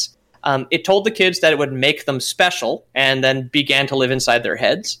intelligence. It told the kids that it would make them special, and then began to live inside their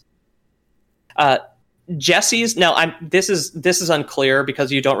heads. Jesse's this is unclear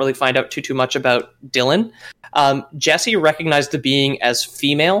because you don't really find out too much about Dylan. Jesse recognized the being as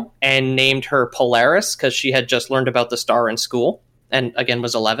female and named her Polaris because she had just learned about the star in school and again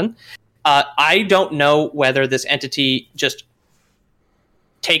was 11. I don't know whether this entity just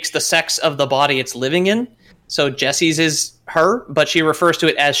takes the sex of the body it's living in. So Jesse's is her, but she refers to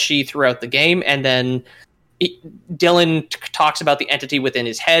it as she throughout the game, and then Dylan talks about the entity within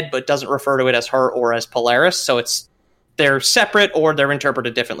his head, but doesn't refer to it as her or as Polaris. So they're separate or they're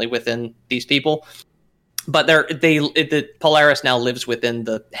interpreted differently within these people. But the Polaris now lives within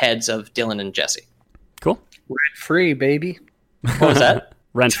the heads of Dylan and Jesse. Cool. Rent free, baby. What was that?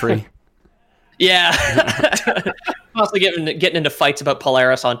 Rent free. Yeah. Mostly getting into fights about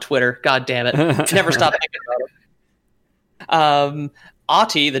Polaris on Twitter. God damn it. Never stop thinking about it.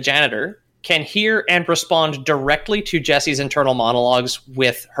 Ati, the janitor, can hear and respond directly to Jesse's internal monologues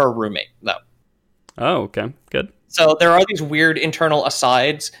with her roommate, though. Oh, okay. Good. So there are these weird internal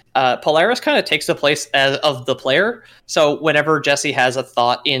asides. Polaris kind of takes the place of the player. So whenever Jesse has a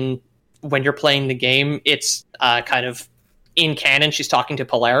thought when you're playing the game, it's kind of in canon. She's talking to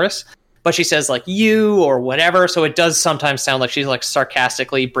Polaris, but she says like you or whatever. So it does sometimes sound like she's like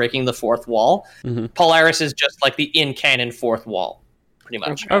sarcastically breaking the fourth wall. Mm-hmm. Polaris is just like the in canon fourth wall, pretty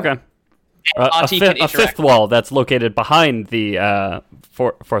much. Okay. A fifth wall that's located behind the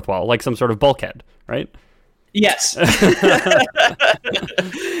fourth wall, like some sort of bulkhead, right? Yes.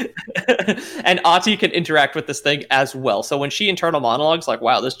 And Ati can interact with this thing as well. So when she internal monologues like,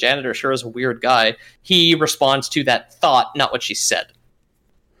 wow, this janitor sure is a weird guy, he responds to that thought, not what she said.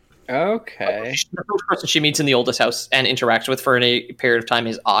 Okay. The first person she meets in the oldest house and interacts with for a period of time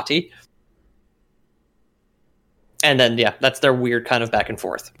is Ati. And then, yeah, that's their weird kind of back and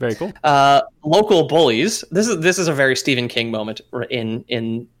forth. Very cool. Local bullies. This is a very Stephen King moment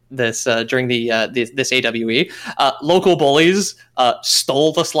in this during this AWE. Local bullies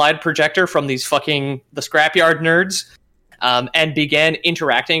stole the slide projector from the scrapyard nerds and began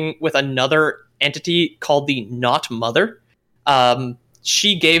interacting with another entity called the Not Mother.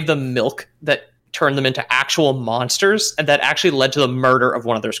 She gave them milk that turned them into actual monsters, and that actually led to the murder of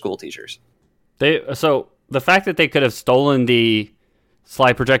one of their school teachers. So the fact that they could have stolen the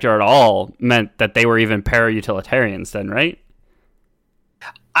slide projector at all meant that they were even para-utilitarians then, right?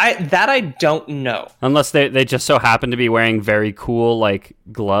 I don't know. Unless they just so happened to be wearing very cool like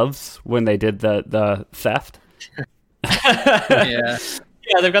gloves when they did the theft. Yeah,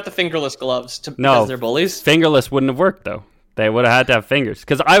 they've got the fingerless gloves because they're bullies. Fingerless wouldn't have worked though. They would have had to have fingers.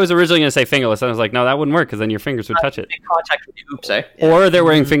 Because I was originally going to say fingerless, and I was like, no, that wouldn't work because then your fingers would touch it. Contact with you, oops, eh? Yeah. Or they're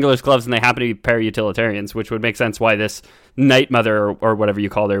wearing fingerless gloves and they happen to be para-utilitarians, which would make sense why this Night Mother or whatever you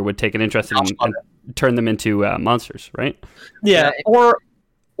call her would take an interest in and turn them into monsters, right? Yeah, or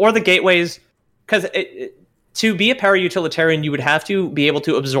the gateways, because to be a para-utilitarian, you would have to be able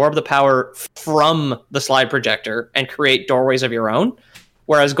to absorb the power from the slide projector and create doorways of your own.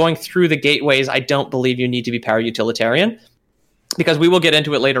 Whereas going through the gateways, I don't believe you need to be para-utilitarian. Because we will get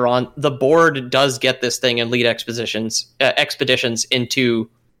into it later on, the board does get this thing and lead expeditions into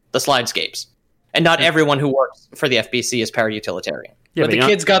the slidescapes. And not everyone who works for the FBC is para-utilitarian. Yeah, but the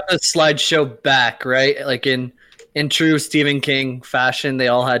kids got the slideshow back, right? Like in true Stephen King fashion, they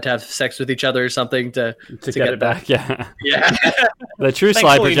all had to have sex with each other or something to get it back. Yeah. Yeah. The true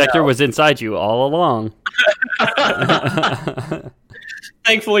slide projector was inside you all along.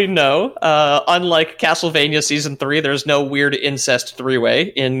 Thankfully, no. Unlike Castlevania Season 3, there's no weird incest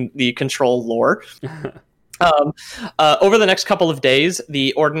three-way in the Control lore. Over the next couple of days,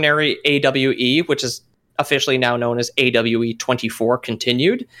 the ordinary AWE, which is officially now known as AWE 24,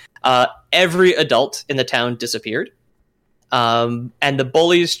 continued. Every adult in the town disappeared. And the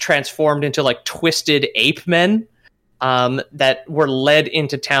bullies transformed into like twisted ape men. That were led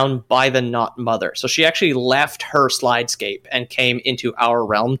into town by the Not Mother. So she actually left her slidescape and came into our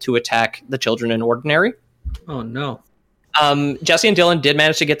realm to attack the children in Ordinary. Oh, no. Jesse and Dylan did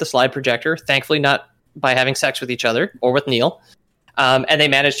manage to get the slide projector, thankfully not by having sex with each other or with Neil. And they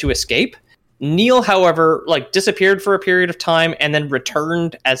managed to escape. Neil, however, disappeared for a period of time and then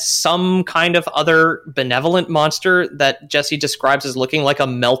returned as some kind of other benevolent monster that Jesse describes as looking like a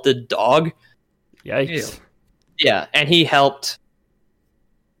melted dog. Yikes. Ew. Yeah, and he helped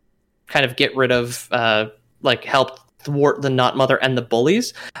kind of get rid of, helped thwart the Not Mother and the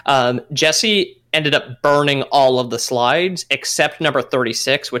bullies. Jesse ended up burning all of the slides except number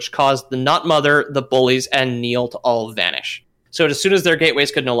 36, which caused the Not Mother, the bullies, and Neil to all vanish. So as soon as their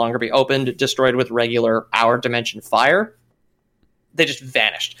gateways could no longer be opened, destroyed with regular Our Dimension fire, they just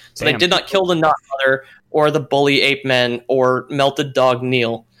vanished. So They did not kill the Not Mother or the bully ape men or melted dog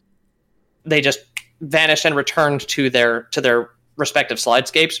Neil. They just vanished and returned to their respective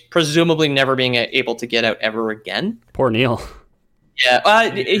slidescapes, presumably never being able to get out ever again. Poor Neil.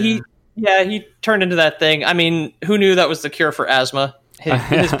 Yeah, he turned into that thing. I mean, who knew that was the cure for asthma?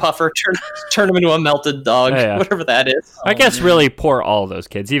 His puffer turned him into a melted dog, whatever that is. I guess really poor all those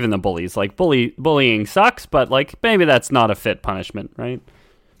kids, even the bullies. Bullying sucks, but maybe that's not a fit punishment, right?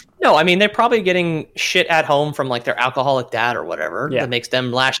 No, I mean, they're probably getting shit at home from their alcoholic dad or whatever that makes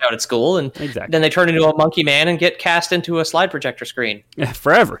them lash out at school. And then they turn into a monkey man and get cast into a slide projector screen. Yeah,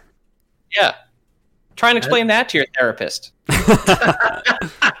 forever. Yeah. Try and explain that to your therapist.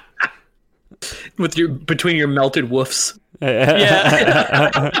 Between your melted woofs.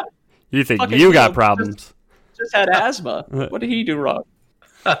 Yeah. You think you got problems. Just had asthma. What did he do wrong?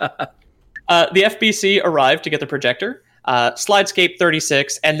 The FBC arrived to get the projector. Slidescape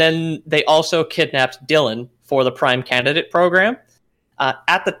 36, and then they also kidnapped Dylan for the Prime Candidate program.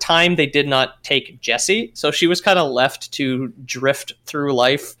 At the time, they did not take Jessie, so she was kind of left to drift through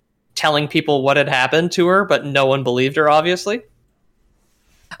life, telling people what had happened to her, but no one believed her, obviously.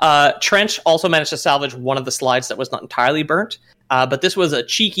 Trench also managed to salvage one of the slides that was not entirely burnt, but this was a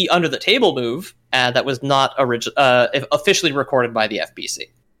cheeky under-the-table move that was not officially recorded by the FBC.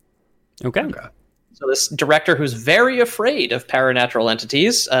 Okay. So this director, who's very afraid of paranatural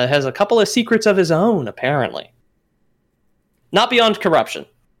entities, has a couple of secrets of his own, apparently. Not beyond corruption,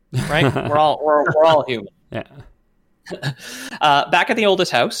 right? we're all human. Yeah. Back at the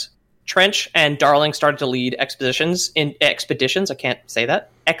oldest house, Trench and Darling started to lead expeditions. I can't say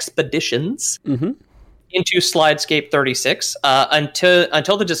that. Expeditions into Slidescape 36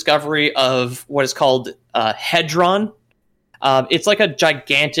 until the discovery of what is called Hedron. It's like a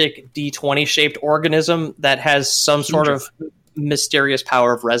gigantic D20 shaped organism that has some sort of mysterious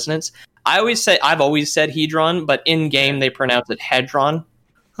power of resonance. I've always said Hedron, but in game they pronounce it Hedron.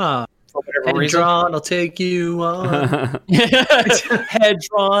 Huh. For whatever reason. Hedron, I'll take you on.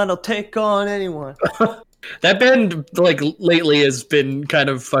 Hedron, I'll take on anyone. That band, like, lately has been kind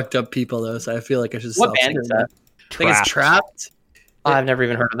of fucked up people, though, so I feel like I should stop. What band is that? I think it's Trapped. I've never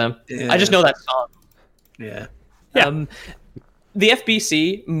even heard of them. Yeah. I just know that song. Yeah. The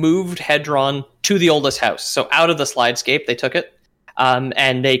FBC moved Hedron to the oldest house. So out of the Slidescape, they took it.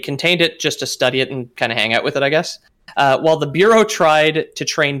 And they contained it just to study it and kind of hang out with it, I guess. While the Bureau tried to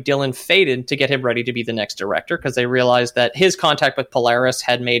train Dylan Faden to get him ready to be the next director, because they realized that his contact with Polaris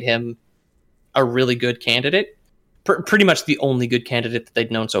had made him a really good candidate. Pretty much the only good candidate that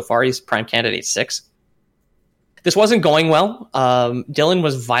they'd known so far. He's Prime Candidate 6. This wasn't going well. Dylan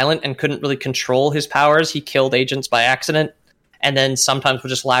was violent and couldn't really control his powers. He killed agents by accident, and then sometimes would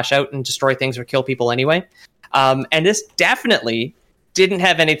just lash out and destroy things or kill people anyway. And this definitely didn't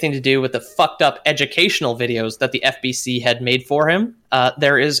have anything to do with the fucked up educational videos that the FBC had made for him.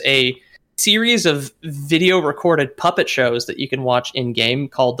 There is a series of video recorded puppet shows that you can watch in game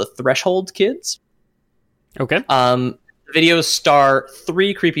called the Threshold Kids. Okay. Videos star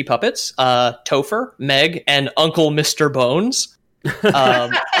 3 creepy puppets, Topher, Meg, and Uncle Mr. Bones.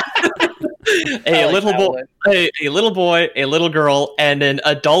 A little boy, a little girl, and an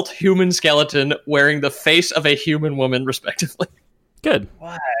adult human skeleton wearing the face of a human woman, respectively. Good.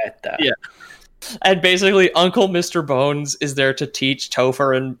 What? Yeah. And basically, Uncle Mr. Bones is there to teach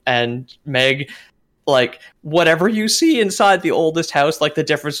Topher and Meg, like, whatever you see inside the oldest house, like the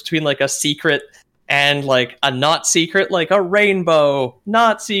difference between like a secret and like a not secret, like a rainbow,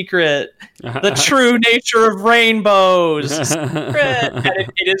 not secret, the true nature of rainbows, secret. And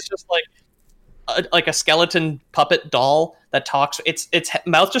it is just like a skeleton puppet doll that talks. Its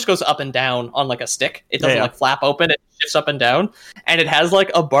mouth just goes up and down on like a stick. It doesn't like flap open. It shifts up and down, and it has like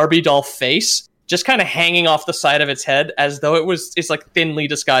a Barbie doll face just kind of hanging off the side of its head, as though it's like thinly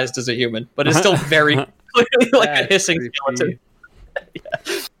disguised as a human, but it's still very clearly like a hissing skeleton.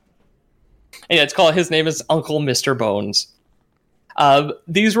 Yeah, it's called. His name is Uncle Mr. Bones.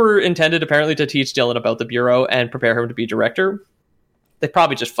 These were intended apparently to teach Dylan about the Bureau and prepare him to be director. They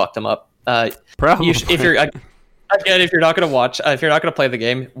probably just fucked him up. Probably. If you're not going to watch, if you're not going to play the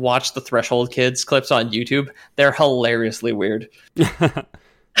game, watch the Threshold Kids clips on YouTube. They're hilariously weird.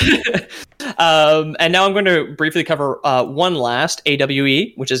 And now I'm going to briefly cover one last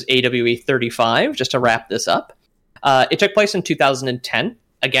AWE, which is AWE 35, just to wrap this up. It took place in 2010,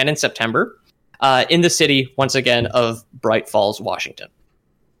 again in September, in the city, once again, of Bright Falls, Washington.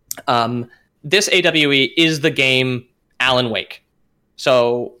 This AWE is the game Alan Wake.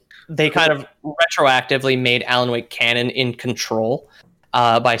 So they kind of retroactively made Alan Wake canon in Control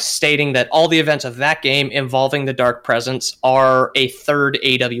by stating that all the events of that game involving the Dark Presence are a third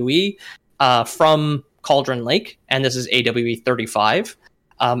AWE from Cauldron Lake, and this is AWE 35.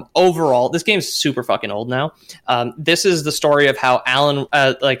 Overall, this game's super fucking old now. This is the story of how Alan,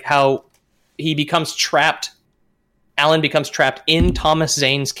 how he becomes trapped. Alan becomes trapped in Thomas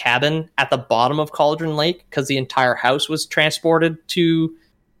Zane's cabin at the bottom of Cauldron Lake because the entire house was transported to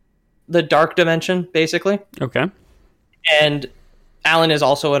the dark dimension, basically. Okay. And Alan is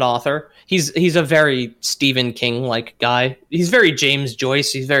also an author. He's a very Stephen King-like guy. He's very James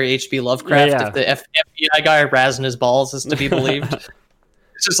Joyce. He's very H.P. Lovecraft. Yeah. If the FBI guy razzing his balls is to be believed.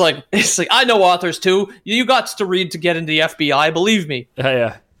 It's like I know authors too. You got to read to get into the FBI. Believe me.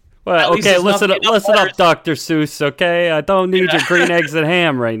 Yeah. Well, okay, listen up, Dr. Seuss, okay? I don't need your green eggs and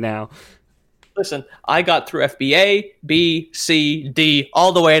ham right now. Listen, I got through FBA, B, C, D,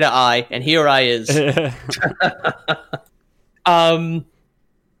 all the way to I, and here I is. Alan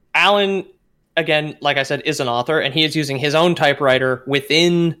again, like I said, is an author, and he is using his own typewriter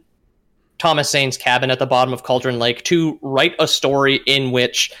within Thomas Zane's cabin at the bottom of Cauldron Lake to write a story in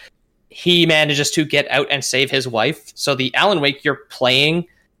which he manages to get out and save his wife. So the Alan Wake you're playing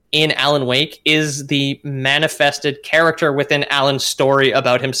in Alan Wake is the manifested character within Alan's story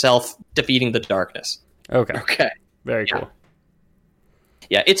about himself defeating the darkness. Okay. Very cool.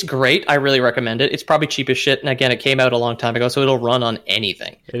 Yeah, it's great. I really recommend it. It's probably cheap as shit, and again, it came out a long time ago, so it'll run on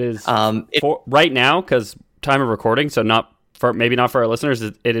anything. It is right now, because time of recording, so maybe not for our listeners.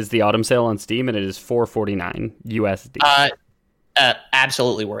 It is the autumn sale on Steam, and it is $4.49 USD.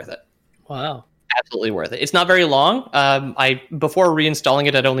 Absolutely worth it. Wow, absolutely worth it. It's not very long. Before reinstalling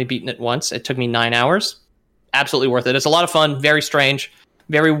it, I'd only beaten it once. It took me 9 hours. Absolutely worth it. It's a lot of fun. Very strange,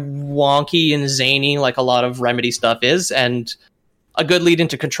 very wonky and zany, like a lot of Remedy stuff is, and a good lead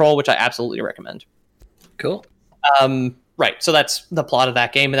into Control, which I absolutely recommend. Cool. Right, so that's the plot of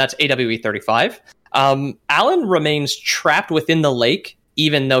that game, and that's AWE 35. Alan remains trapped within the lake,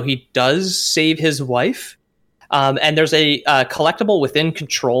 even though he does save his wife. And there's a collectible within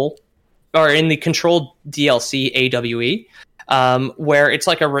Control, or in the Control DLC AWE, where it's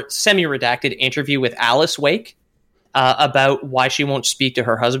like a semi-redacted interview with Alice Wake, about why she won't speak to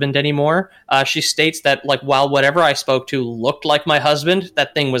her husband anymore. She states that, like, while whatever I spoke to looked like my husband,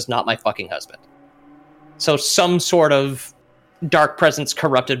 that thing was not my fucking husband. So some sort of dark presence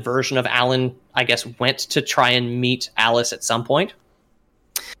corrupted version of Alan, I guess, went to try and meet Alice at some point.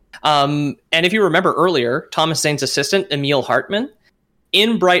 And if you remember earlier, Thomas Zane's assistant, Emil Hartman,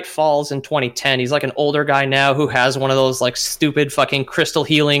 in Bright Falls in 2010, he's like an older guy now who has one of those like stupid fucking crystal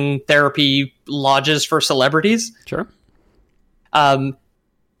healing therapy lodges for celebrities. Sure.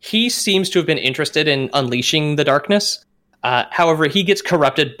 He seems to have been interested in unleashing the darkness. However, he gets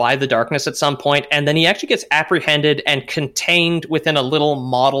corrupted by the darkness at some point, and then he actually gets apprehended and contained within a little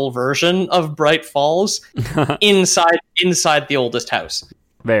model version of Bright Falls inside the oldest house.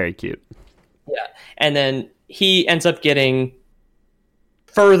 Very cute. Yeah. And then he ends up getting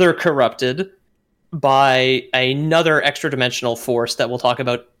further corrupted by another extra-dimensional force that we'll talk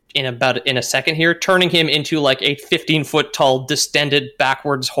about in a second here, turning him into like a 15-foot tall, distended,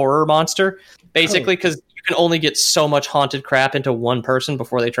 backwards horror monster. Basically, because you can only get so much haunted crap into one person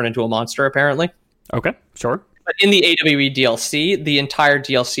before they turn into a monster, apparently. Okay, sure. But in the AWE DLC, the entire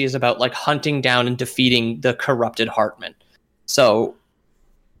DLC is about like hunting down and defeating the corrupted Hartman. So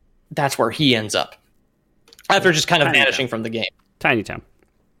that's where he ends up after just kind of vanishing from the game. Tiny town.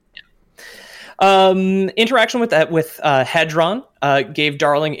 Interaction with Hedron gave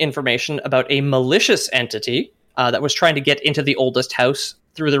Darling information about a malicious entity that was trying to get into the oldest house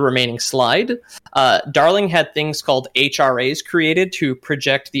through the remaining slide. Darling had things called HRAs created to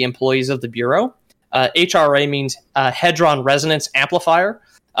project the employees of the Bureau. HRA means Hedron Resonance Amplifier.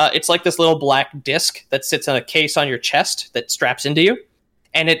 It's like this little black disc that sits in a case on your chest that straps into you,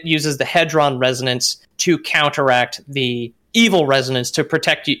 and it uses the Hedron resonance to counteract the evil resonance to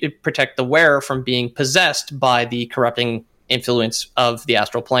protect the wearer from being possessed by the corrupting influence of the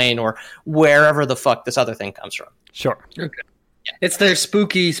astral plane or wherever the fuck this other thing comes from. Sure. Okay. Yeah. It's their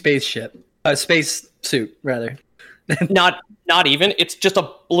spooky spaceship. Space suit, rather. Not even. It's just a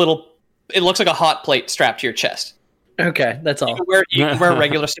little... It looks like a hot plate strapped to your chest. Okay, that's all. You can wear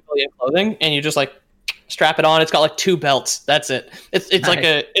regular civilian clothing, and you just like strap it on. It's got like 2 belts. That's it. It's nice.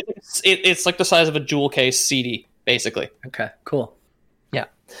 Like it's like the size of a jewel case CD, basically. Okay, cool. Yeah.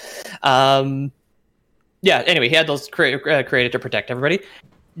 Yeah. Anyway, he had those created to protect everybody.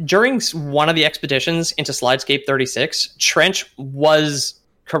 During one of the expeditions into Slidescape 36, Trench was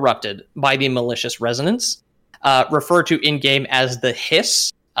corrupted by the malicious resonance, referred to in-game as the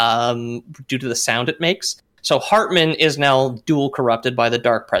hiss, due to the sound it makes. So Hartman is now dual corrupted by the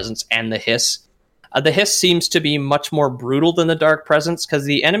Dark Presence and the hiss. The hiss seems to be much more brutal than the Dark Presence because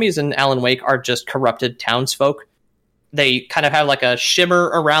the enemies in Alan Wake are just corrupted townsfolk. They kind of have like a shimmer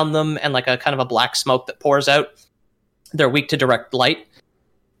around them and like a kind of a black smoke that pours out. They're weak to direct light,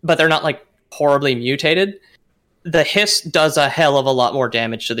 but they're not like horribly mutated. The hiss does a hell of a lot more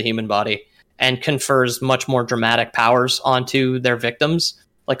damage to the human body and confers much more dramatic powers onto their victims.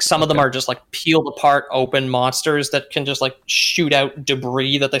 Like some of them are just like peeled apart open monsters that can just like shoot out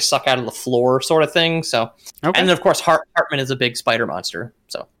debris that they suck out of the floor sort of thing. So, and then of course Hartman is a big spider monster.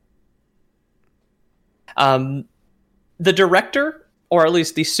 So, the director, or at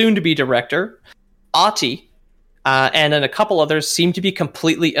least the soon-to-be director, Ahti, and then a couple others seem to be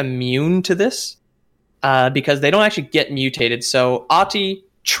completely immune to this because they don't actually get mutated. So Ahti,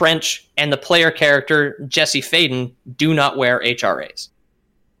 Trench, and the player character Jesse Faden do not wear HRAs.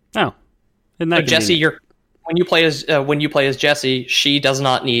 Oh, isn't that so Jesse, when you play as Jessie, she does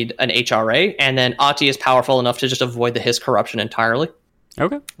not need an HRA, and then Ahti is powerful enough to just avoid the Hiss corruption entirely.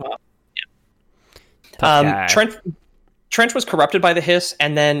 Okay. Trench was corrupted by the Hiss,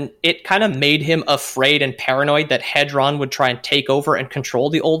 and then it kind of made him afraid and paranoid that Hedron would try and take over and control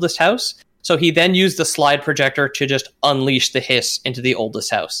the oldest house. So he then used the slide projector to just unleash the Hiss into the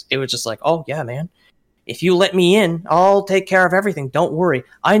oldest house. It was just like, oh yeah, man. If you let me in, I'll take care of everything. Don't worry.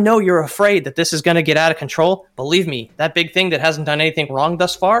 I know you're afraid that this is going to get out of control. Believe me, that big thing that hasn't done anything wrong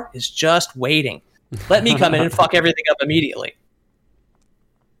thus far is just waiting. Let me come in and fuck everything up immediately.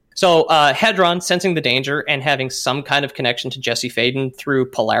 So Hedron, sensing the danger and having some kind of connection to Jessie Faden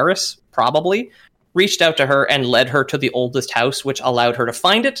through Polaris, probably, reached out to her and led her to the oldest house, which allowed her to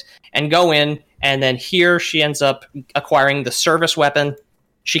find it and go in. And then here she ends up acquiring the service weapon.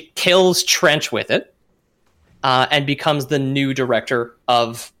 She kills Trench with it. And becomes the new director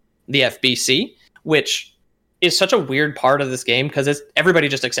of the FBC, which is such a weird part of this game because everybody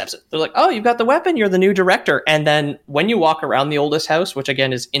just accepts it. They're like, oh, you've got the weapon, you're the new director. And then when you walk around the oldest house, which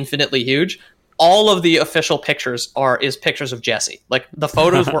again is infinitely huge, all of the official pictures is pictures of Jessie. Like the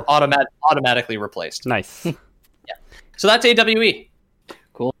photos were automatically replaced. Nice. Yeah. So that's AWE.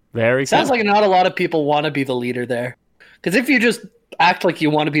 Cool. Very Sounds cool. like not a lot of people want to be the leader there. Because if you just act like you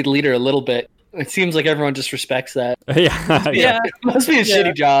want to be the leader a little bit, it seems like everyone just respects that. Yeah. It must be a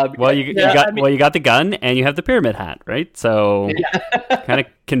shitty job. Well, you got the gun and you have the pyramid hat, right? So kind of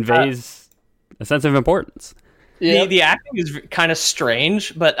conveys a sense of importance. Yeah. The acting is kind of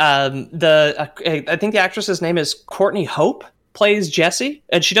strange, but I think the actress's name is Courtney Hope, plays Jessie,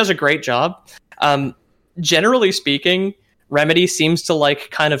 and she does a great job. Generally speaking, Remedy seems to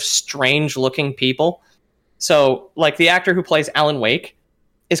like kind of strange looking people. So like the actor who plays Alan Wake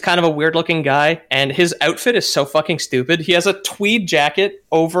is kind of a weird looking guy, and his outfit is so fucking stupid. He has a tweed jacket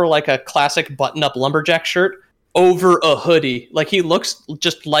over like a classic button up lumberjack shirt over a hoodie. Like he looks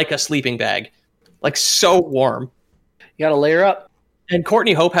just like a sleeping bag. Like so warm. You gotta layer up. And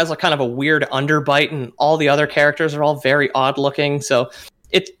Courtney Hope has like kind of a weird underbite, and all the other characters are all very odd looking. So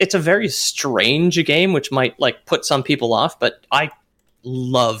it's a very strange game, which might like put some people off, but I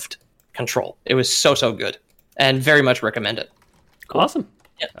loved Control. It was so good and very much recommend it. Awesome.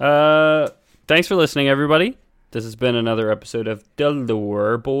 Thanks for listening, everybody. This has been another episode of The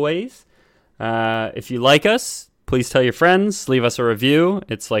Lore Boys. If you like us, please tell your friends, leave us a review.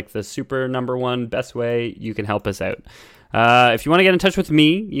 It's like the super number one best way you can help us out. If you want to get in touch with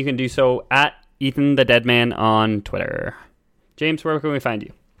me, you can do so at Ethan the Deadman on Twitter. James, where can we find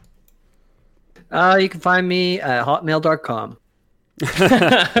you? You can find me at hotmail.com.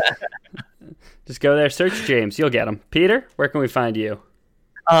 Just go there, search James, you'll get him. Peter, where can we find you?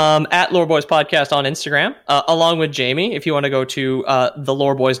 At Lore Boys Podcast on Instagram, along with Jamie. If you want to go to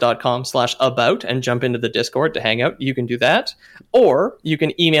theloreboys.com/about and jump into the Discord to hang out, you can do that. Or you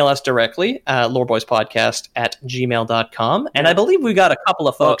can email us directly, loreboyspodcast@gmail.com. And I believe we got a couple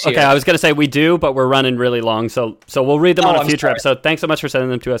of folks here. Okay, I was going to say we do, but we're running really long, so we'll read them on a future episode. Thanks so much for sending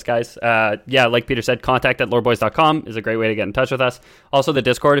them to us, guys. Like Peter said, contact at loreboys.com is a great way to get in touch with us. Also, the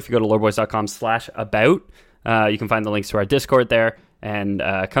Discord, if you go to loreboys.com/about, you can find the links to our Discord there. And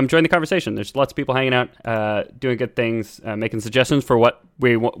come join the conversation. There's lots of people hanging out, doing good things, making suggestions for what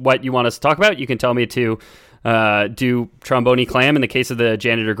you want us to talk about. You can tell me to do Trombone Clam in the case of the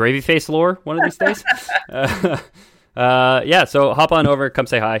Janitor Gravy Face lore one of these days. So hop on over, come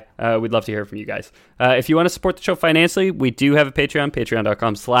say hi. We'd love to hear from you guys. If you want to support the show financially, we do have a Patreon,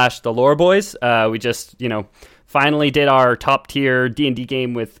 patreon.com/theloreboys. We just, finally did our top tier D&D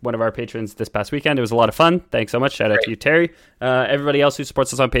game with one of our patrons this past weekend. It was a lot of fun. Thanks so much. Shout out to you, Terry. Everybody else who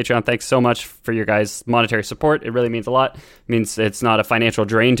supports us on Patreon, thanks so much for your guys' monetary support. It really means a lot. It means it's not a financial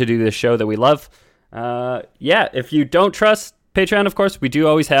drain to do this show that we love. If you don't trust Patreon, of course, we do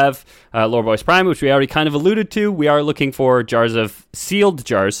always have Lore Boys Prime, which we already kind of alluded to. We are looking for sealed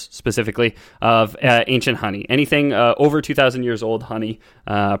jars, specifically, of ancient honey. Anything over 2,000 years old honey,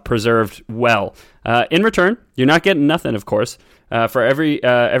 preserved well. In return, you're not getting nothing, of course. For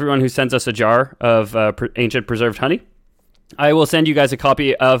everyone who sends us a jar of ancient preserved honey, I will send you guys a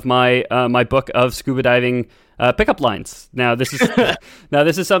copy of my my book of scuba diving pickup lines. Now this is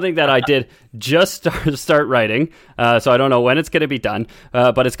something that I did just start writing, so I don't know when it's going to be done,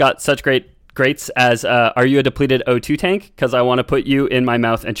 but it's got such great greats as "Are you a depleted O2 tank? Because I want to put you in my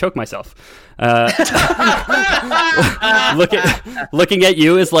mouth and choke myself." Looking at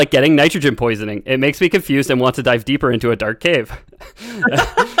you is like getting nitrogen poisoning. It makes me confused and want to dive deeper into a dark cave.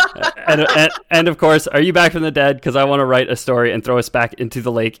 and of course, are you back from the dead? Because I want to write a story and throw us back into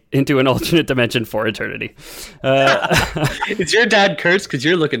the lake, into an alternate dimension for eternity. Is your dad cursed? Because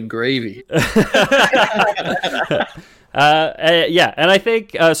you're looking gravy. Yeah, and I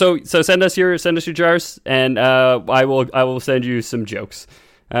think so send us your jars, and I will send you some jokes.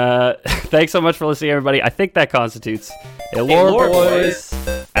 Thanks so much for listening, everybody. I think that constitutes a Lore Boys.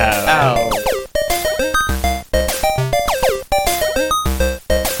 Ow.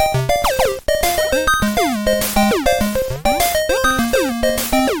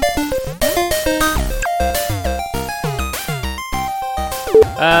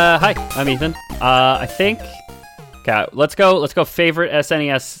 Hi, I'm Ethan. I think. Okay, let's go favorite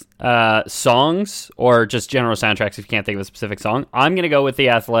SNES songs, or just general soundtracks if you can't think of a specific song. I'm going to go with the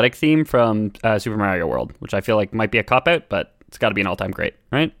athletic theme from Super Mario World, which I feel like might be a cop-out, but it's got to be an all-time great,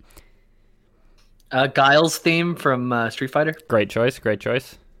 right? Guile's theme from Street Fighter. Great choice.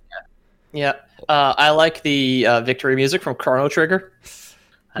 Yeah. I like the victory music from Chrono Trigger.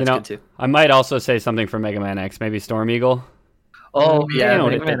 That's good too. I might also say something from Mega Man X, maybe Storm Eagle. Oh, yeah.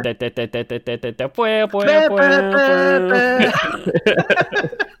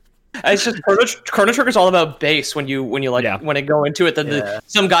 It's just Chrono Trigger's all about bass. When you when it go into it, then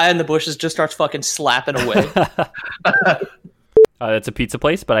some guy in the bushes just starts fucking slapping away. It's a pizza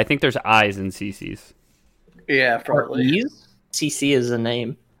place, but I think there's I's in CC's. Yeah, probably. CC is the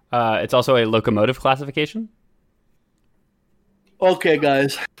name. It's also a locomotive classification. Okay,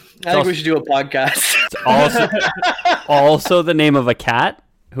 guys. I think we should do a podcast. It's also the name of a cat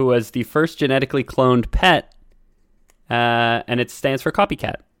who was the first genetically cloned pet, and it stands for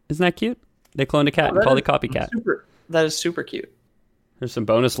copycat. Isn't that cute? They cloned a cat and called it copycat. That is super cute. There's some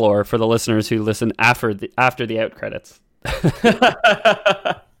bonus lore for the listeners who listen after the out credits.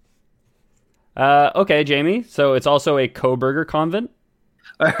 Okay, Jamie. So it's also a Kohberger convent.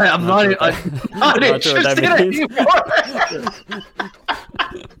 I'm not interested anymore.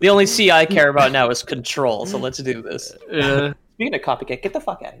 The only C I care about now is control, so let's do this. Speaking of copycat, get the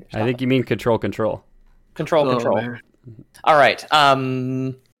fuck out of here. I think you mean control. Control. Man. All right.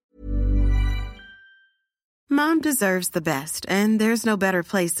 Mom deserves the best, and there's no better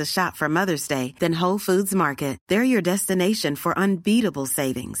place to shop for Mother's Day than Whole Foods Market. They're your destination for unbeatable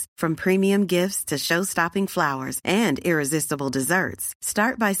savings, from premium gifts to show-stopping flowers and irresistible desserts.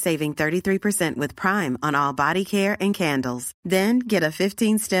 Start by saving 33% with Prime on all body care and candles. Then get a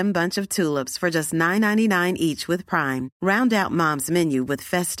 15-stem bunch of tulips for just $9.99 each with Prime. Round out Mom's menu with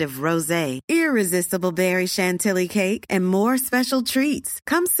festive rosé, irresistible berry chantilly cake, and more special treats.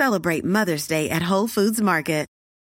 Come celebrate Mother's Day at Whole Foods Market.